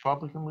the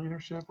Republican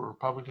leadership or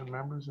Republican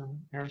members in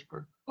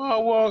Harrisburg?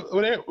 Well,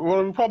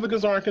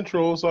 Republicans are in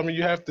control. So, I mean,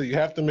 you have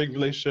to make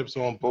relationships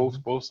on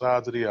both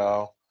sides of the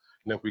aisle.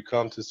 And if we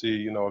come to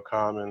see, a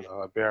common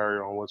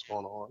barrier on what's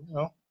going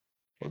on,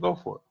 we'll go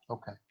for it.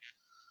 Okay.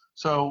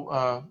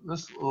 So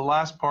this the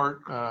last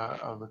part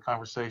of the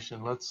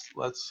conversation. Let's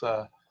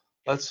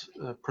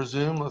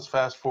presume. Let's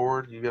fast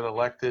forward. You get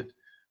elected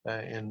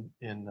in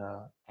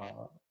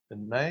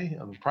May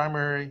on the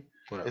primary.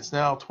 Right. It's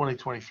now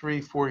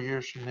 2023, 4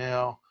 years from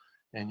now,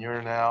 and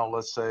you're now,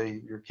 let's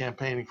say, you're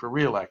campaigning for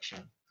re-election.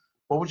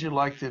 What would you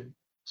like to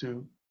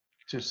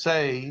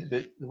say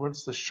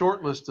what's the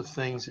short list of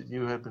things that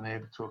you have been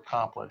able to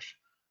accomplish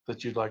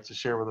that you'd like to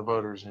share with the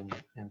voters in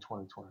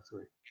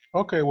 2023?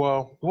 Okay,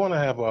 well, we want to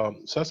have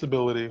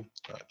accessibility,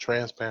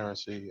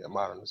 transparency, and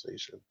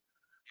modernization.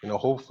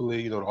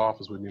 Hopefully, the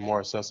office would be more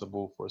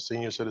accessible for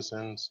senior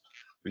citizens,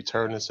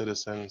 returning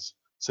citizens,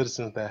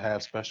 citizens that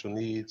have special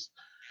needs,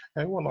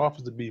 and we want the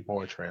office to be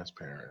more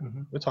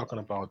transparent. We're talking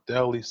about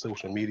daily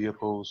social media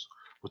posts.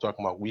 We're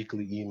talking about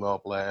weekly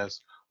email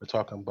blasts. We're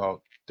talking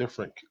about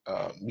different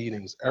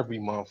meetings every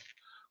month,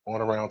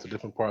 going around to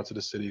different parts of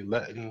the city,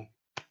 letting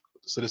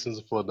the citizens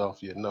of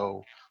Philadelphia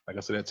know, like I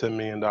said, that $10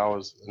 million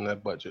in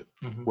that budget,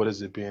 what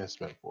is it being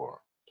spent for?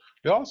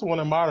 We also want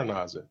to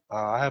modernize it.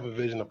 I have a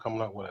vision of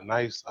coming up with a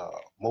nice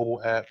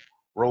mobile app,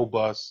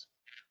 robust,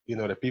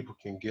 that people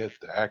can get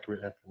the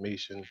accurate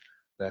information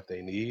that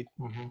they need,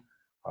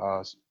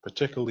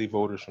 particularly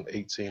voters from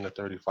 18 to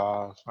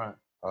 35, right.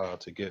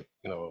 to get,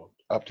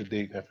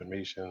 up-to-date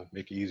information,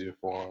 make it easier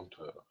for them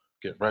to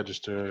get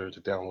registered,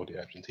 to download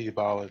the absentee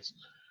ballots,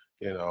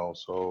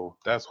 so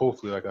that's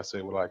hopefully, like I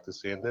said, what I like to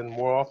see. And then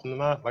more often than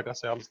not, like I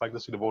said, I just like to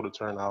see the voter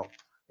turnout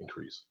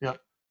increase. Yep.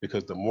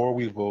 Because the more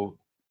we vote,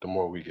 the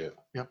more we get.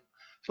 Yep.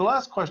 So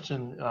last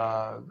question,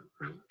 I'm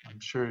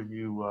sure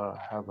you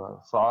have a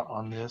thought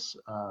on this.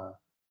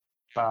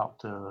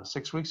 About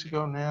 6 weeks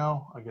ago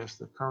now, I guess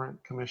the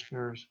current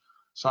commissioners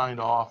signed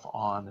off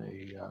on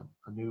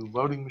a new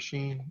voting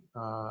machine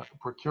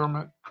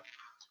procurement,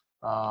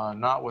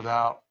 not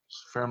without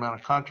a fair amount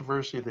of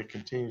controversy that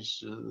continues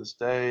to this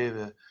day.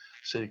 The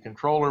city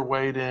controller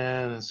weighed in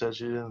and said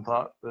she didn't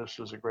thought this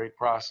was a great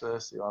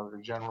process. The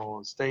auditor general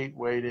of the state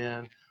weighed in.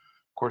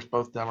 Of course,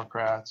 both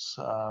Democrats.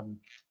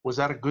 Was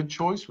that a good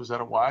choice? Was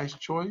that a wise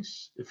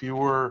choice? If you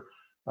were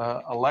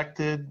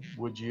elected,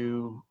 would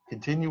you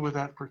continue with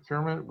that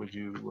procurement? Would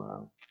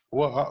you?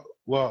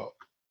 Well,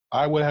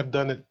 I would have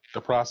done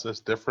the process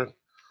different.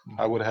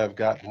 I would have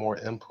got more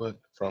input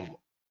from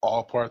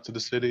all parts of the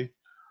city,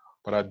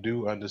 but I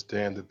do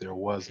understand that there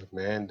was a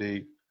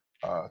mandate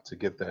to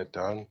get that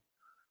done.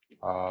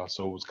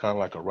 So it was kind of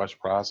like a rush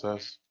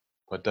process,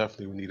 but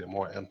definitely we needed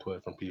more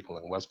input from people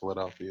in West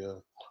Philadelphia,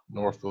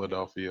 North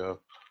Philadelphia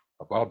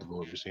about the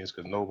voting machines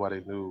because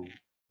nobody knew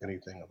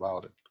anything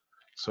about it.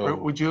 So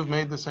would you have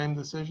made the same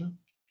decision?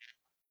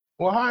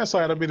 Well,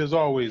 hindsight, I mean, there's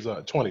always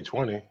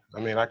 2020. I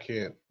mean, I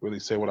can't really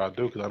say what I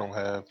do because I don't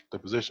have the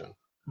position.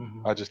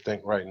 I just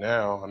think right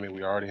now, I mean,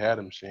 we already had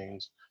the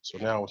machines. So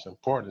now what's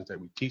important is that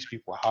we teach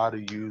people how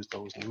to use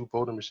those new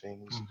voting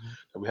machines,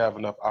 that we have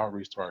enough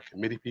outreach to our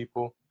committee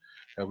people,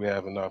 that we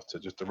have enough to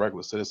just the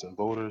regular citizen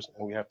voters,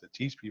 and we have to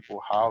teach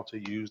people how to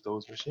use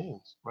those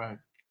machines. Right.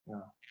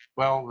 Yeah.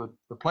 Well,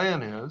 the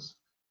plan is,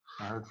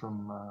 I heard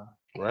from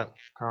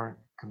current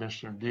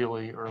Commissioner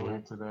Dealey earlier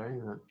today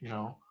that,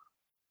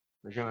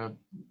 they're going to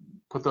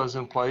put those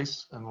in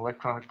place and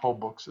electronic poll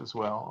books as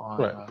well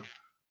on,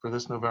 for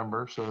this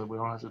November, so that we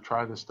don't have to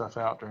try this stuff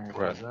out during a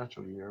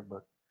presidential year.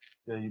 But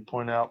yeah, you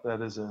point out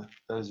that is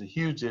a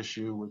huge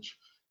issue. Which,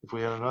 if we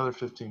had another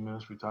 15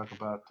 minutes, we talk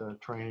about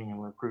training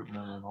and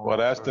recruitment and all. Well,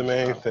 that's the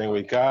main thing.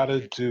 We got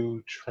to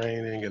do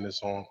training, and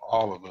it's on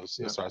all of us.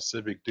 It's our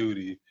civic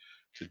duty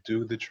to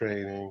do the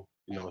training.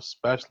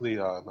 Especially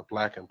in the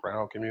Black and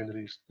Brown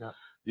communities.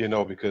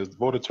 Because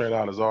voter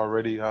turnout is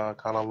already kind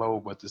of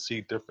low, but to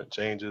see different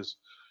changes,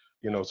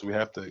 so we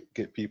have to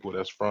get people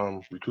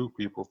recruit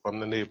people from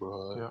the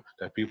neighborhood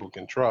that people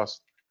can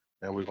trust,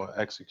 and we're going to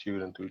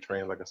execute and do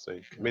training, like I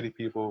say, committee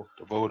people,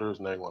 the voters,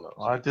 and everyone else.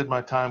 Well, I did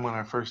my time when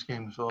I first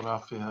came to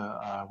Philadelphia.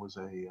 I was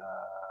on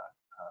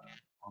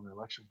the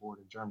election board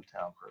in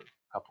Germantown for a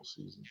couple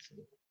seasons.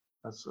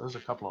 That's a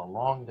couple of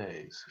long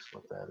days, is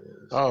what that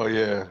is. Oh,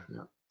 yeah.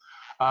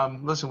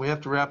 Listen, we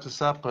have to wrap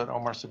this up, but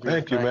Omar Sabir,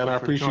 thank you, man. I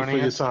appreciate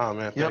your time,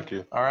 man. Thank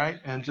you. All right.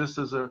 And just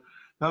as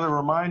another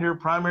reminder,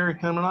 primary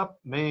coming up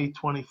May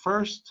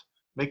 21st.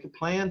 Make a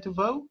plan to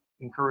vote.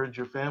 Encourage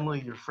your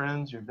family, your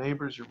friends, your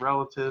neighbors, your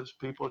relatives,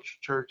 people at your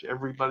church,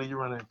 everybody you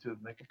run into.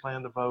 Make a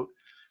plan to vote.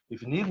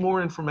 If you need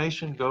more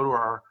information, go to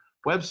our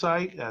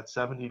website at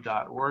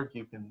 70.org.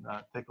 You can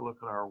take a look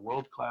at our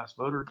world-class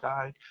voter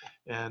guide.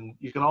 And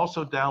you can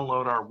also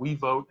download our We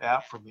Vote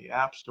app from the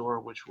App Store,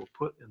 which will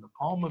put in the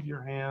palm of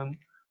your hand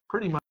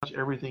pretty much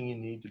everything you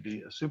need to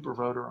be a super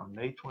voter on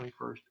May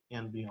 21st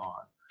and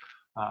beyond.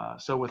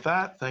 So with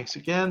that, thanks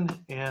again,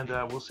 and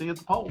we'll see you at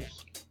the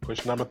polls.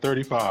 Push number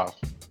 35.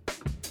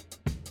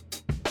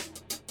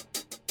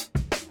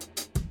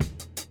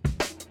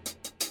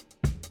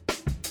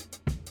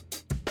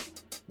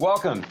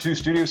 Welcome to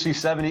Studio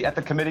C70 at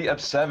the Committee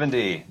of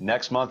 70.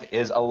 Next month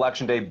is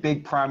Election Day,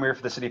 big primary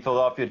for the city of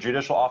Philadelphia,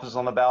 judicial offices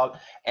on the ballot,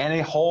 and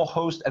a whole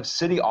host of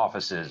city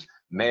offices,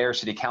 mayor,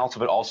 city council,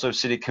 but also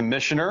city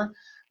commissioner,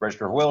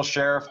 register of wills,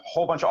 sheriff,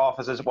 whole bunch of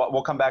offices.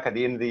 We'll come back at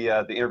the end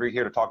of the interview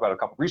here to talk about a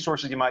couple of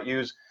resources you might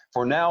use.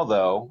 For now,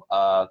 though,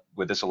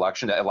 with this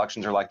election,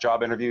 elections are like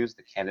job interviews.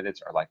 The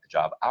candidates are like the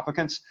job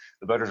applicants.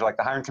 The voters are like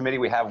the hiring committee.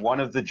 We have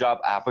one of the job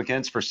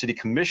applicants for city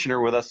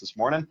commissioner with us this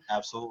morning.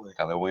 Absolutely.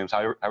 Kahlil Williams,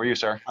 how are you,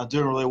 sir? I'm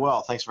doing really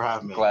well. Thanks for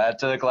having me. Glad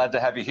to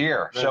have you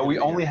here. So we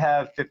only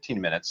have 15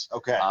 minutes.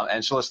 Okay.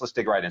 And so let's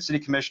dig right in. City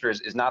commissioner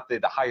is not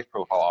the highest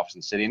profile office in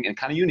the city, and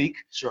kind of unique.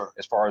 Sure.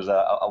 As far as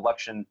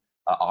election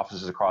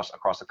offices across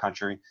the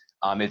country.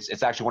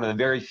 It's actually one of the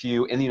very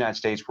few in the United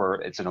States where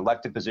it's an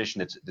elected position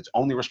that's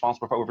only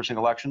responsible for overseeing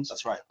elections.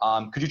 That's right.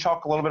 Could you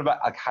talk a little bit about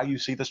how you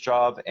see this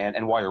job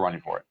and why you're running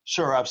for it?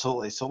 Sure,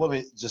 absolutely. So let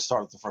me just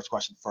start with the first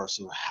question first,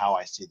 so how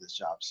I see this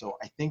job. So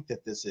I think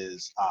that this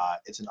is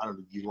it's an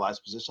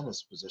underutilized position.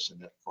 It's a position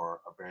that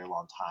for a very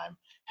long time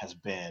has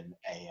been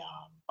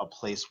a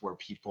place where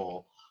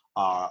people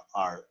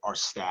are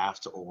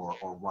staffed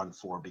or run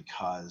for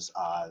because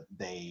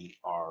they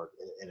are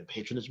in a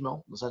patronage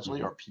mill,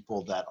 essentially, or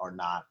people that are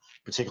not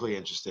particularly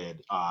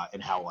interested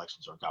in how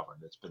elections are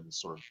governed. It's been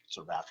sort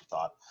of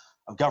afterthought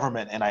of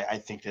government, and I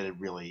think that it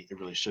really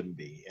shouldn't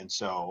be. And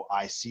so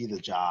I see the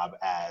job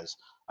as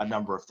a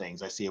number of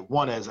things. I see it,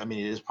 one as, I mean,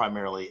 it is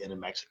primarily an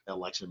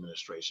election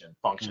administration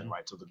function,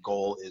 right? So the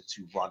goal is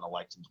to run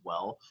elections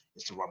well,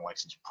 is to run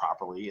elections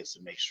properly, is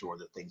to make sure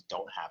that things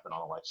don't happen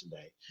on election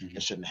day.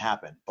 It shouldn't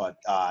happen, but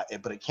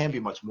it can be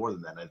much more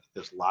than that. I think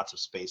there's lots of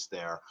space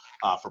there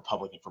for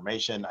public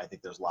information. I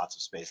think there's lots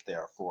of space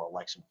there for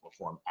election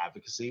reform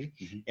advocacy,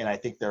 and I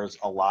think there's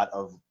a lot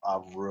of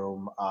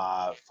room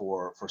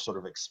for sort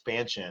of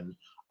expansion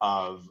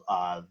of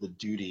the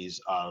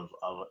duties of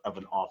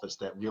an office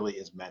that really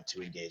is meant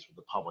to engage with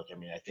the public. I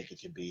mean, I think it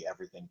could be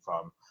everything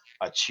from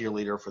a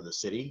cheerleader for the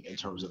city in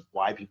terms of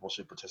why people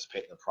should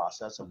participate in the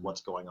process of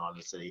what's going on in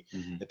the city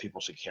that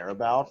people should care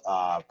about,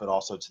 but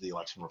also to the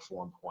election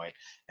reform point.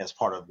 As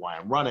part of why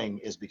I'm running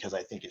is because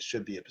I think it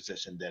should be a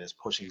position that is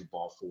pushing the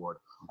ball forward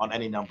on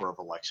any number of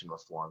election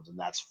reforms, and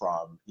that's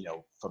from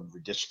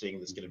redistricting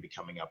that's going to be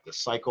coming up this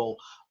cycle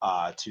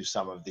to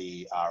some of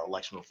the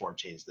election reform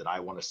changes that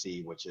I want to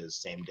see, which is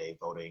same-day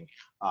voting,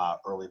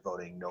 early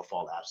voting,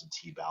 no-fault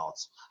absentee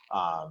ballots,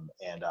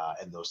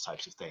 and those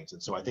types of things.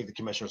 And so I think the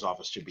commissioner's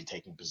office should be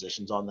taking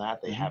positions on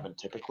that. They haven't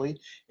typically,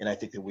 and I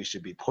think that we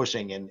should be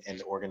pushing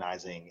and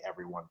organizing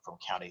everyone from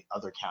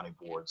other county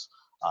boards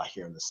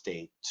here in the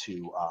state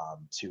to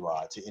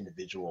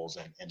individuals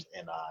and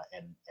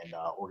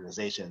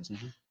organizations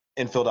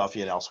in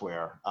Philadelphia and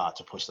elsewhere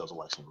to push those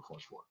election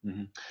reforms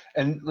forward.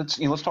 And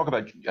let's talk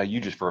about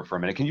you just for a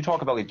minute. Can you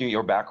talk about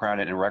your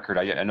background and record?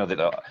 I know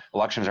that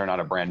elections are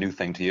not a brand new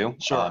thing to you.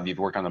 Sure. You've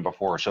worked on them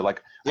before. So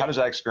how does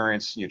that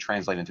experience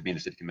translate into being a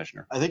city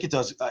commissioner? I think it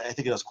does. I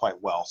think it does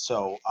quite well.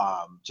 So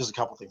just a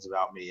couple things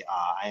about me.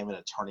 I am an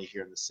attorney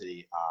here in the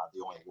city,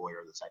 the only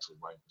lawyer that's actually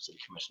running for city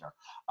commissioner.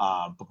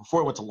 But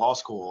before I went to law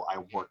school, I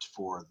worked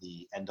for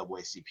the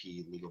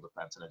NAACP Legal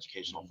Defense and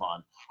Educational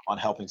Fund on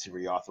helping to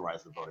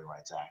reauthorize the Voting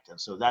Rights Act. And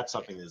so that's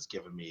something that's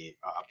given me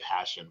a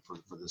passion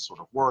for this sort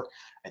of work.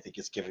 I think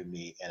it's given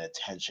me an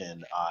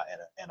attention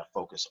and a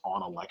focus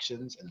on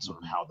elections and sort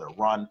of how they're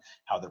run,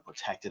 how they're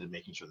protected, and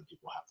making sure that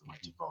people have the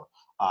right to vote.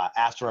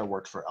 After I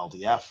worked for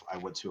LDF, I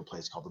went to a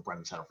place called the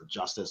Brennan Center for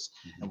Justice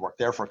and worked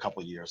there for a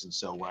couple of years. And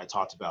so when I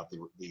talked about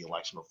the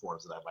election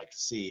reforms that I'd like to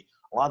see,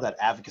 a lot of that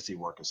advocacy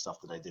work is stuff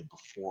that I did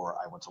before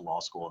I went to law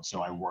school. And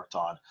so I worked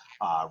on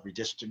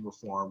redistricting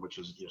reform, which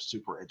was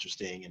super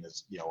interesting and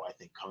is I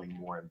think coming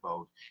more in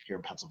vogue here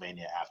in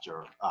Pennsylvania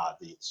after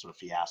the sort of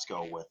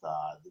fiasco with the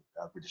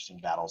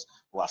redistricting battles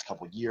the last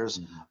couple of years.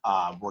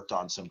 Worked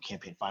on some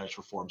campaign finance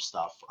reform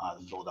stuff.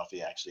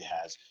 Philadelphia actually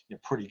has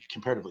pretty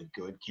comparatively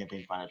good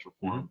campaign finance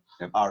reform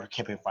or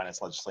campaign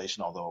finance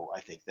legislation, although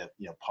I think that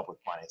public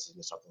finances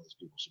is something that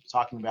people should be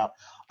talking about.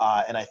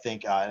 And I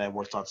think and I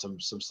worked on some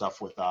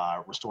stuff with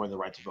restoring the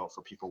right to vote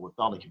for people with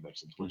felony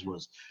convictions, which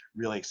was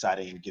really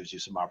exciting and gives you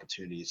some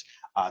opportunities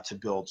to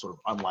build sort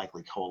of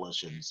unlikely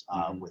coalitions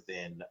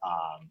within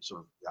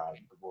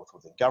both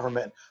within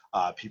government,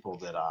 people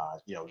that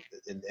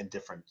in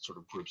different sort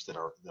of groups that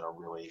are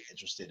really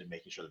interested in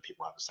making sure that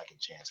people have a second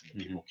chance and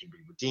that people can be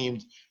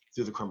redeemed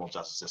through the criminal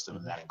justice system,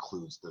 and that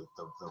includes the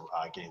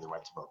getting the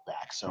right to vote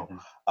back. So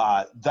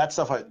that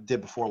stuff I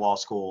did before law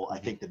school. I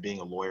think that being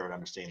a lawyer and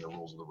understanding the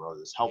rules of the road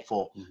is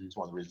helpful. It's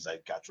one of the reasons I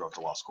drove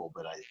to law school,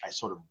 but I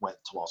sort of went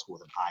to law school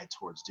with an eye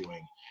towards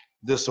doing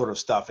this sort of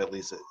stuff, at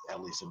least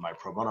in my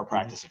pro bono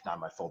practice, if not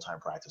my full-time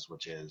practice,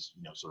 which is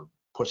sort of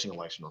pushing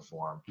election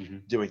reform,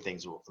 doing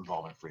things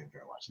involving free and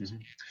fair elections.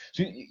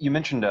 So you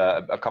mentioned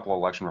a couple of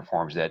election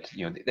reforms that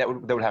that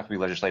would have to be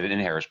legislated in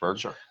Harrisburg.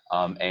 Sure.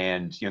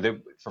 And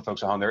for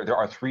folks at home, there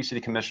are 3 city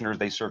commissioners.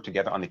 They serve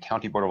together on the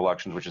County Board of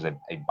Elections, which is a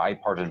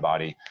bipartisan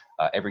body.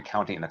 Every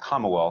county in the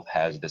Commonwealth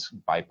has this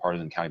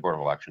bipartisan County Board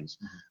of Elections.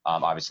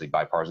 Obviously,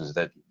 bipartisan is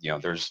that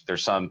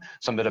there's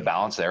some bit of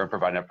balance there and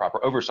providing a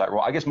proper oversight.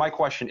 Well, I guess my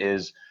question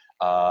is,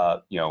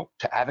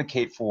 to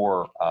advocate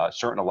for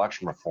certain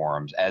election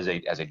reforms as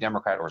a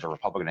Democrat or as a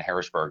Republican in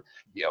Harrisburg,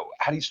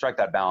 how do you strike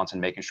that balance in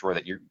making sure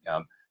that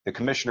the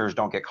commissioners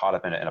don't get caught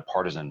up in a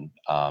partisan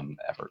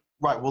effort?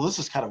 Right. Well, this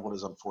is kind of what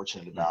is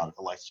unfortunate about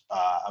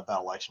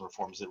election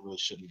reforms. It really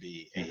shouldn't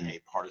be a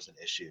partisan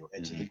issue,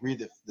 and to the degree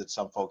that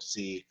some folks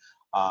see.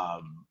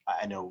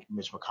 I know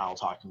Mitch McConnell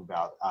talking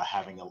about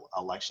having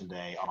election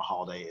day on a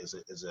holiday is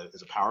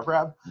a power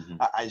grab.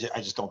 I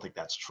just don't think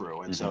that's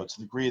true. And so to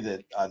the degree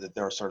that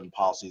there are certain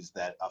policies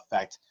that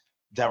affect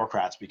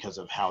Democrats because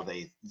of how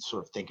they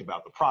sort of think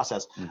about the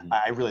process,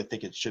 I really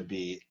think it should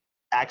be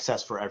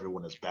access for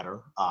everyone is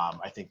better.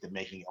 I think that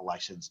making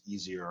elections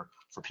easier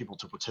for people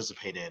to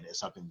participate in is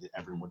something that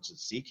everyone should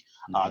seek.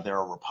 There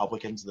are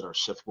Republicans that are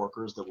shift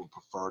workers that would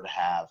prefer to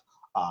have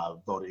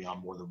voting on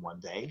more than one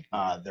day.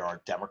 There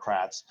are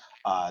Democrats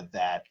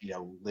that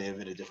live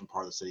in a different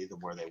part of the city than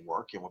where they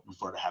work and would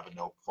prefer to have a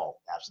no-fault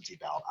absentee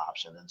ballot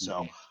option. And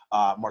so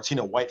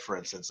Martina White, for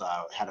instance,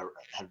 had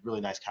really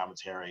nice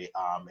commentary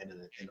in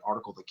an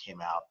article that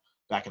came out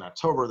back in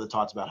October that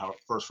talks about how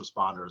first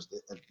responders,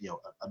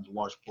 a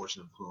large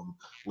portion of whom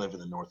live in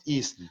the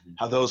Northeast,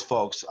 how those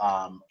folks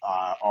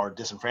are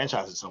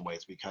disenfranchised in some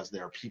ways because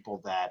there are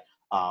people that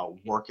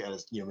work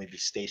as maybe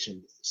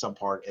stationed some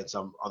part in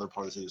some other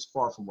part of the city is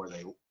far from where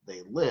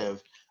they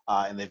live,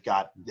 and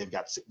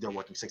they're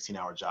working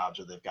 16-hour jobs,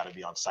 or they've got to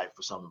be on site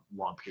for some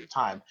long period of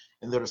time,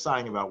 and they're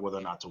deciding about whether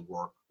or not to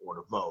work or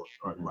to vote,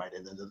 right?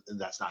 And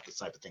that's not the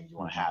type of thing you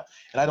want to have.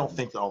 And I don't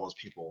think that all those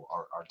people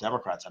are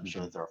Democrats. I'm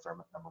sure that there are a fair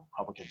number of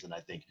Republicans, and I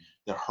think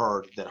that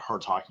her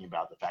talking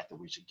about the fact that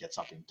we should get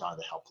something done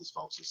to help these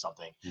folks is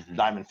something that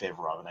I'm in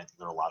favor of, and I think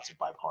there are lots of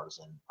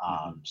bipartisan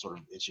sort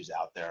of issues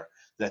out there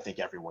that I think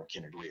everyone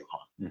can agree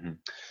upon.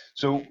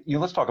 So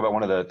let's talk about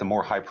one of the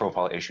more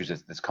high-profile issues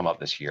that's come up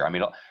this year. I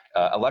mean,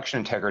 election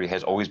integrity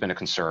has always been a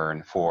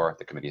concern for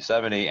the Committee of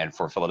 70 and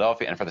for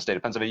Philadelphia and for the state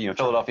of Pennsylvania.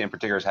 Philadelphia in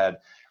particular has had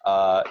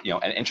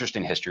an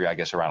interesting history, I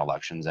guess, around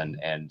elections.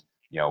 And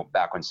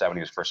back when 70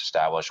 was first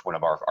established, one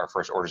of our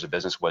first orders of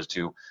business was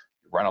to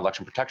run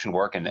election protection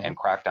work and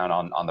crack down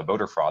on the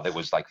voter fraud that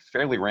was like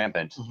fairly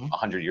rampant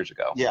 100 years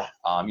ago. Yeah.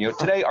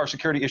 Today our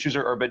security issues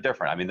are a bit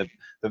different. I mean,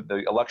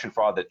 the election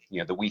fraud that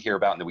that we hear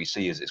about and that we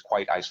see is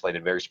quite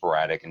isolated, very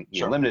sporadic, and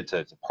limited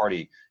to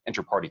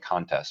inter-party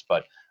contests.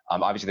 But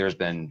obviously there's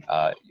been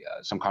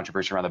some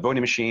controversy around the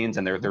voting machines,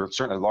 and there are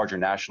certainly larger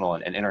national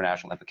and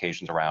international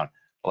implications around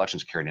election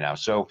security now.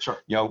 So,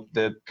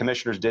 the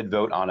commissioners did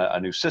vote on a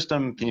new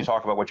system. Can you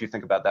talk about what you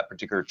think about that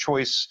particular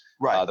choice,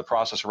 the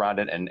process around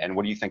it, and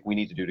what do you think we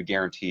need to do to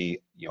guarantee,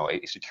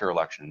 a secure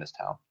election in this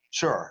town?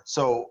 Sure.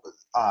 So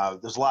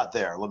there's a lot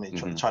there. Let me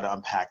try to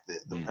unpack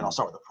and I'll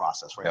start with the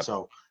process, right? Yep.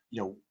 So,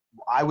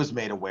 I was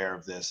made aware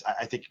of this,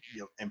 I think,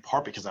 in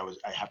part because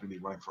I happened to be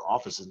running for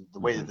office, and the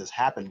way that this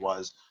happened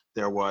was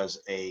there was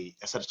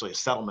essentially a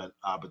settlement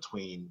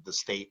between the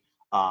state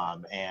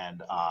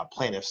and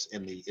plaintiffs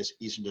in the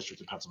Eastern District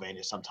of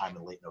Pennsylvania sometime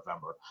in late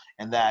November.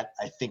 And that,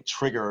 I think,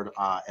 triggered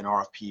an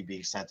RFP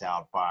being sent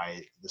out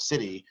by the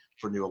city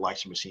for new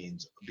election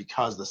machines,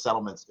 because the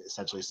settlement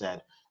essentially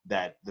said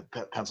that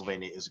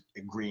Pennsylvania is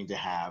agreeing to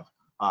have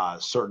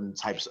certain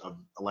types of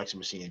election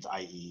machines,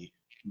 i.e.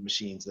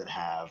 machines that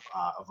have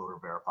a voter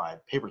verified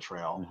paper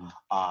trail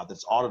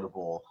that's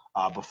auditable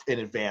in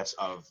advance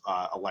of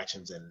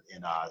elections in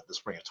the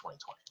spring of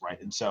 2020, right?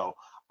 And so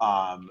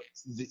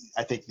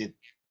I think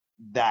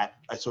that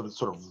I sort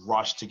of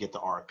rushed to get the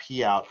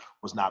RFP out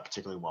was not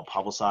particularly well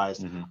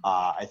publicized.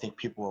 I think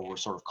people were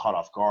sort of caught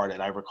off guard,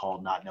 and I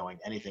recall not knowing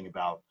anything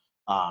about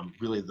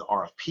really the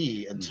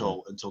RFP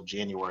until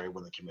January,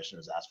 when the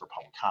commissioners asked for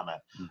public comment.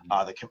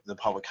 The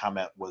public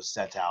comment was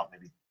sent out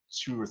maybe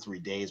 2 or 3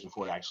 days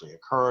before it actually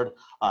occurred,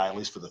 at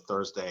least for the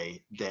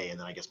Thursday day, and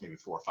then I guess maybe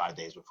 4 or 5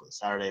 days before the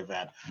Saturday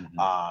event.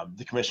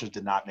 The commissioners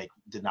did not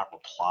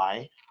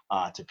reply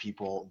to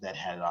people that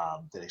had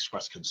that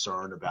expressed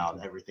concern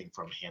about everything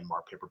from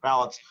hand-marked paper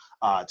ballots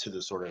to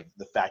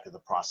the fact that the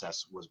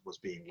process was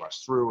being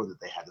rushed through, and that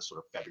they had this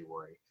sort of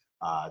February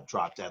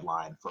drop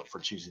deadline for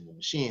choosing the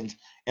machines.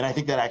 And I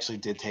think that actually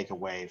did take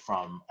away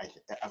from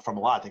a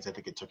lot of things. I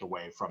think it took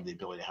away from the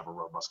ability to have a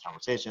robust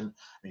conversation.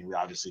 I mean, we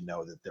obviously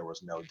know that there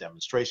was no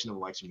demonstration of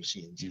election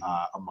machines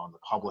among the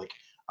public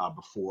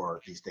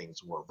before these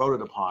things were voted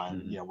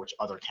upon, which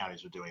other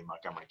counties are doing.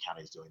 Montgomery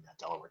County is doing that,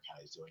 Delaware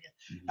County is doing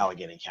it,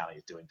 Allegheny County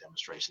is doing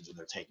demonstrations, and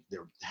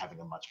they're having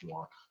a much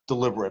more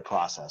deliberate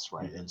process,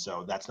 right? And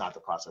so that's not the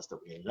process that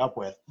we ended up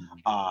with.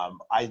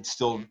 I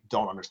still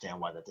don't understand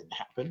why that didn't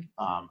happen,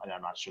 and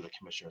I'm not sure the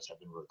commissioners have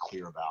been really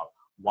clear about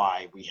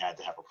why we had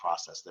to have a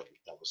process that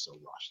was so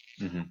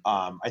rushed.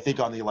 I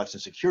think on the election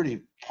security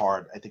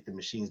part, I think the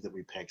machines that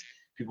we picked,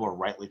 people are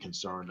rightly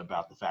concerned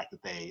about the fact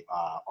that they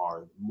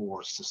are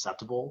more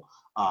susceptible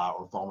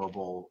or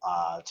vulnerable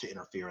to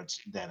interference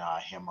than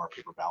hand-marked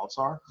paper ballots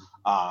are.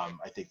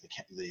 I think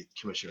the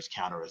commissioner's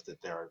counter is that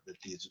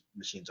these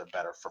machines are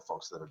better for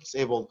folks that are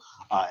disabled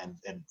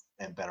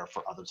and better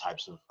for other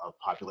types of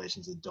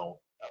populations that don't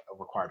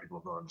require people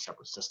to vote on a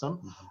separate system.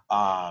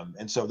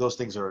 And so those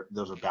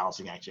are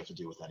balancing acts you have to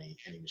do with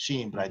any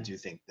machine. But I do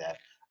think that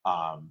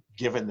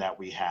given that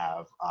we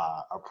have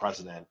a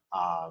president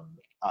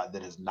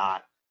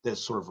that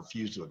has sort of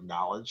refused to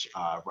acknowledge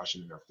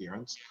Russian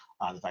interference,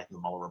 the fact that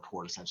the Mueller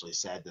report essentially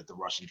said that the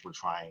Russians were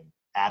trying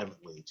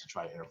adamantly to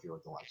try to interfere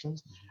with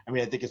elections. I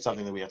mean, I think it's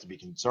something that we have to be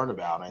concerned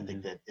about. And I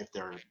think that if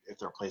there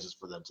are places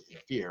for them to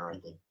interfere, I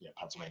think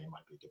Pennsylvania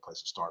might be a good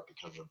place to start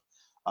because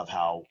of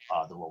how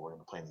the role we're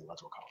going to play in the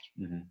electoral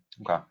college.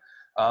 Okay.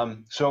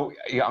 So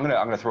I'm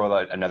gonna throw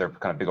out another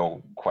kind of big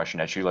old question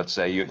at you. Let's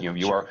say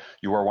you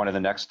are one of the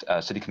next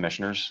city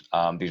commissioners.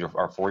 These are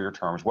 4-year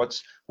terms.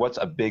 What's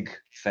a big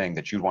thing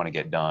that you'd want to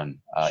get done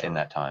in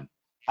that time?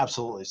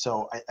 Absolutely.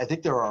 So I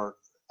think there are.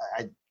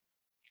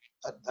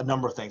 a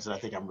number of things that I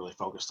think I'm really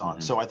focused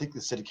on. So I think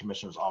the city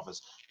commissioner's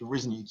office, the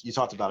reason you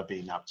talked about it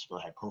being not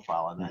particularly high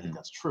profile, and I think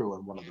that's true.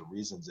 And one of the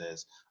reasons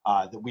is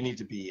that we need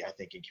to be, I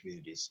think, in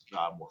communities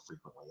more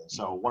frequently. And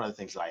so one of the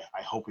things that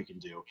I hope we can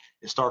do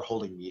is start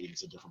holding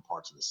meetings in different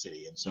parts of the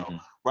city. And so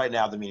right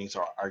now the meetings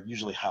are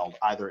usually held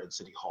either in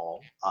City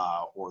Hall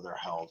or they're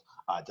held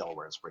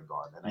Delaware and Spring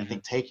Garden. And I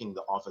think taking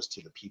the office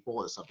to the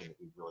people is something that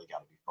we've really got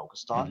to be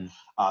focused on.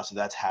 So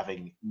that's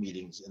having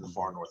meetings in the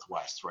far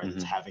Northwest, right?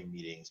 It's having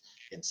meetings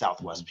in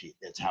Southwest,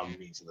 it's having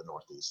meetings in the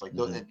Northeast. Like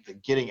the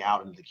getting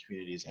out into the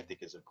communities, I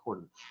think, is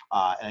important.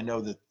 And I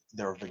know that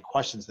there have been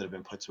questions that have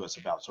been put to us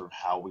about sort of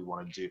how we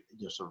want to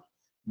do, sort of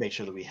make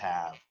sure that we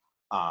have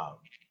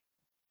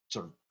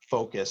sort of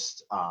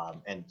focused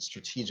and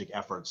strategic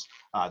efforts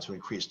to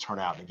increase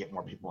turnout and get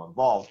more people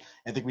involved.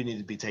 I think we need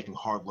to be taking a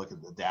hard look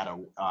at the data.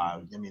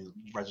 I mean,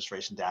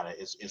 registration data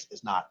is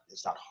not,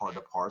 it's not hard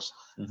to parse.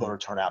 Voter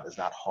turnout is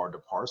not hard to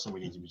parse, and we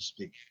need to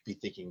be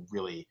thinking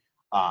really,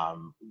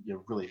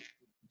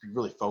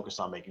 really focused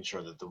on making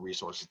sure that the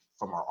resources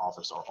from our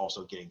office are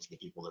also getting to the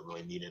people that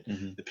really need it,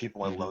 the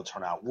people in low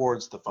turnout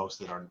wards, the folks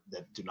that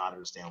do not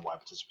understand why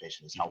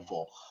participation is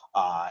helpful,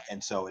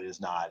 and so it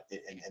is not,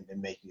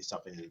 and making it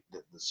something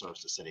that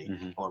serves the city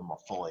a little more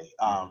fully.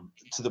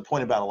 To the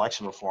point about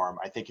election reform,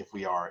 I think if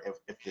the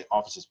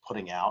office is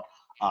putting out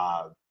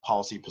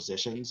policy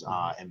positions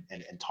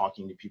and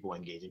talking to people,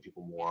 engaging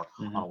people more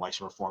on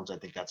election reforms, I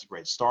think that's a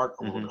great start.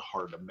 A little bit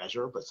harder to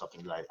measure, but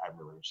something that I'm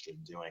really interested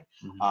in doing.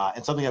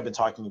 And something I've been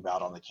talking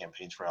about on the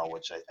campaign trail,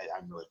 which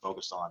I'm really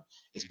focused on,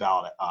 is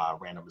ballot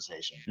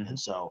randomization. And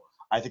so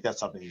I think that's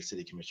something the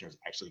city commissioners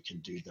actually can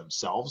do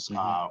themselves,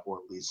 or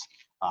at least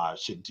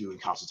should do in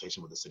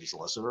consultation with the city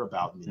solicitor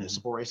about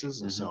municipal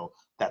races. And so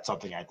that's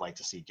something I'd like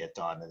to see get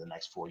done in the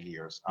next 4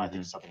 years. I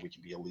think it's something we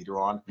can be a leader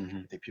on.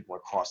 I think people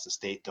across the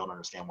state don't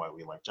understand why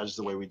we elect judges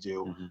the way we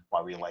do,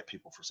 why we elect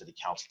people for city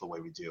council the way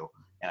we do.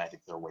 And I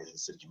think there are ways that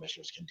city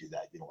commissioners can do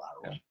that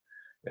unilaterally.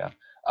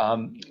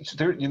 So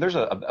there's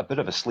a bit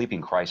of a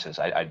sleeping crisis.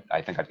 I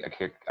think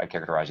I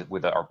characterize it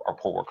with our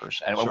poll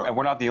workers, and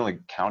we're not the only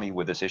county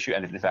with this issue.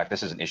 And in fact,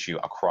 this is an issue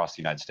across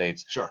the United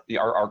States.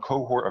 Our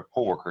cohort of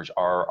poll workers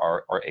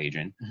are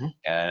aging,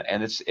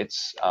 and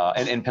it's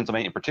and in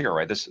Pennsylvania in particular,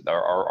 right?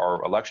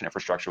 Our election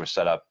infrastructure was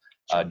set up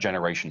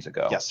generations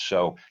ago.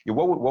 So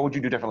what would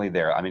you do differently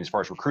there? I mean, as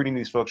far as recruiting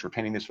these folks,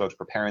 retaining these folks,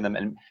 preparing them,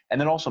 and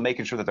then also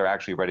making sure that they're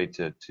actually ready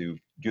to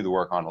do the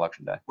work on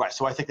election day. Right.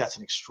 So I think that's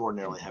an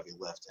extraordinarily heavy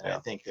lift. And I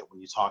think that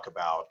when you talk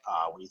about,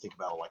 when you think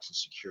about election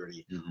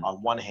security, on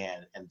one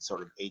hand, and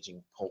sort of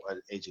aging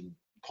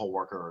poll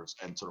workers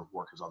and sort of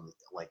workers on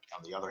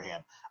the other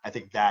hand, I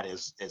think that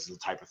is the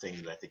type of thing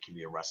that I think can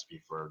be a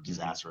recipe for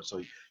disaster.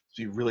 So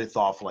be really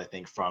thoughtful, I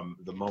think, from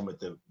the moment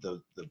the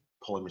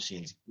polling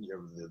machines,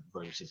 the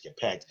voting machines get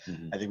picked.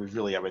 I think we've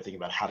really got to think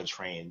about how to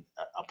train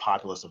a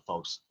populace of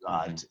folks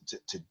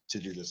to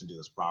do this and do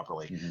this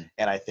properly.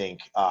 And I think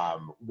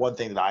one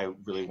thing that I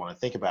really want to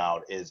think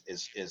about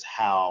is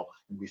how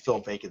we fill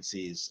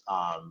vacancies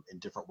in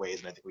different ways.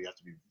 And I think we have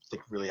to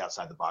think really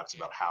outside the box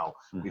about how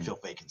we fill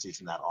vacancies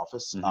in that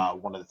office.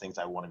 One of the things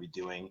I want to be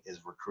doing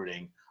is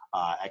recruiting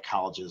at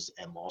colleges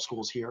and law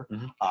schools here,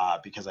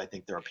 because I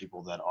think there are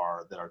people that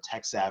are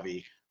tech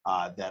savvy,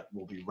 that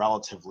will be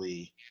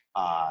relatively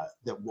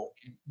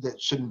that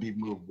shouldn't be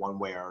moved one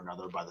way or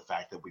another by the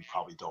fact that we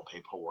probably don't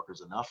pay poll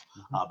workers enough,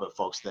 but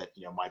folks that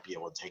might be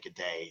able to take a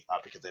day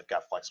because they've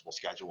got flexible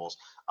schedules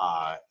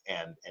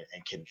and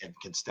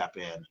can step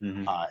in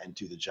and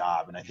do the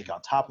job. And I think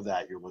on top of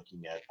that, you're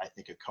looking at, I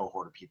think, a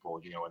cohort of people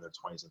in their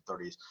 20s and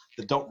 30s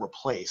that don't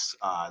replace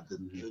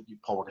the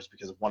poll workers,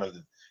 because one of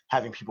the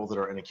having people that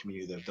are in a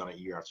community that have done it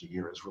year after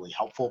year is really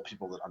helpful.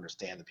 People that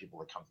understand the people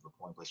that come to the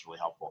polling place is really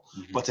helpful.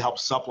 But to help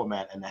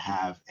supplement and to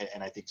have,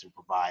 and I think to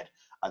provide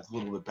a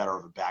little bit better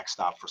of a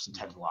backstop for some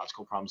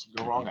technological problems that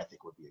go wrong, I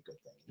think would be a good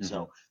thing. And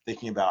so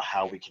thinking about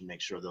how we can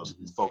make sure those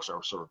folks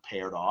are sort of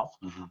paired off,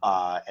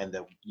 and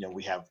that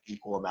we have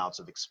equal amounts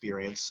of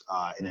experience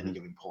in any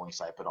given polling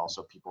site, but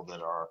also people that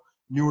are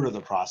newer to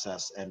the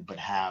process but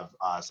have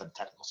some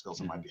technical skills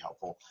that might be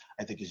helpful,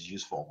 I think is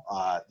useful.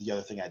 The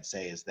other thing I'd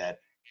say is that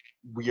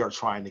we are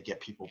trying to get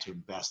people to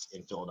invest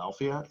in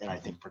Philadelphia, and I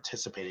think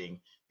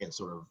participating in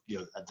sort of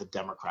the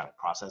democratic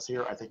process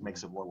here, I think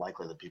makes it more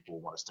likely that people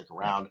will want to stick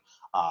around,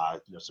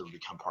 sort of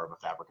become part of a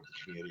fabric of the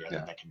community. I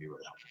think that can be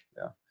really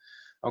helpful.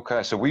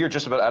 Okay, so we are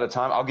just about out of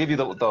time. I'll give you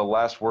the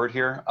last word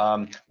here.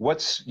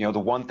 What's the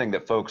one thing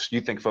that you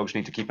think folks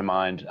need to keep in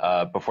mind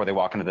before they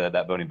walk into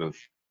that voting booth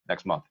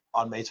next month?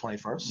 On May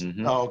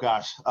 21st? Oh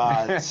gosh.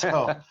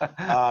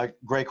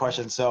 Great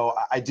question. So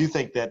I do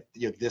think that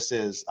this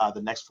is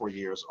the next 4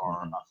 years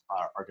are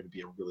going to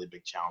be a really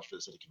big challenge for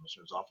the city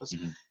commissioner's office.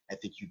 I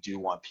think you do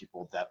want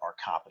people that are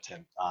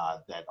competent,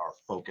 that are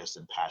focused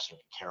and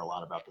passionate, and care a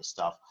lot about this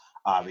stuff,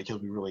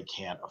 because we really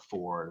can't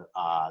afford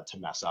to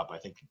mess up. I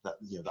think that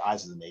the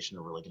eyes of the nation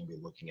are really going to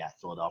be looking at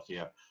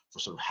Philadelphia for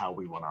sort of how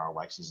we run our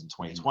elections in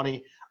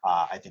 2020.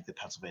 I think that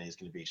Pennsylvania is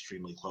going to be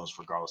extremely close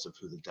regardless of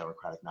who the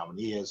Democratic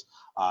nominee is.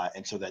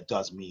 And so that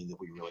does mean that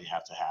we really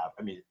have to have,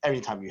 I mean,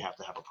 anytime you have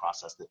to have a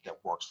process that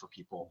works for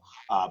people.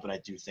 But I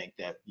do think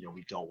that,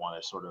 we don't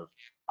want to sort of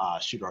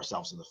shoot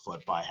ourselves in the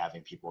foot by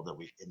having people that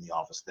we in the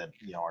office that,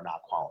 are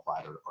not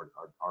qualified or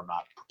are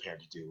not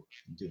prepared to do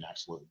an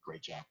absolutely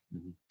great job.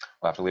 We'll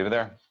have to leave it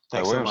there.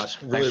 Thanks so much.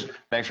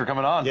 Thanks for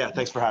coming on. Yeah,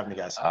 thanks for having me,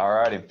 guys. All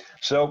righty.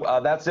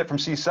 So that's it from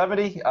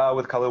C70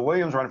 with Kahlil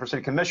Williams running for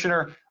city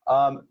commissioner.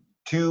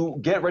 To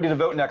get ready to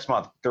vote next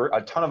month, there are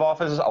a ton of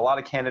offices, a lot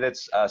of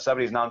candidates.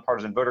 70's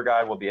nonpartisan voter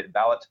guide will be at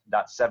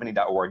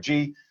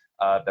ballot.70.org.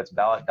 That's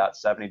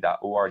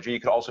ballot.70.org. You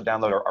can also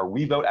download our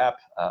WeVote app,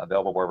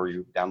 available wherever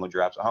you download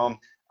your apps at home.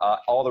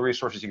 All the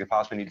resources you could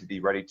possibly need to be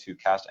ready to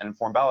cast an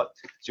informed ballot.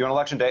 See you on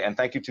Election Day, and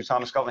thank you to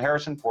Thomas Skelton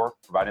Harrison for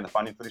providing the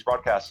funding for these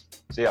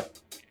broadcasts. See ya.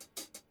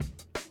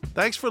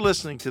 Thanks for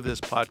listening to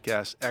this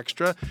podcast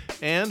extra.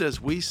 And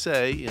as we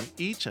say in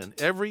each and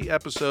every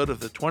episode of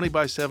the 20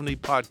 by 70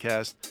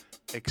 podcast,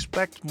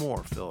 expect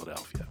more,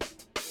 Philadelphia.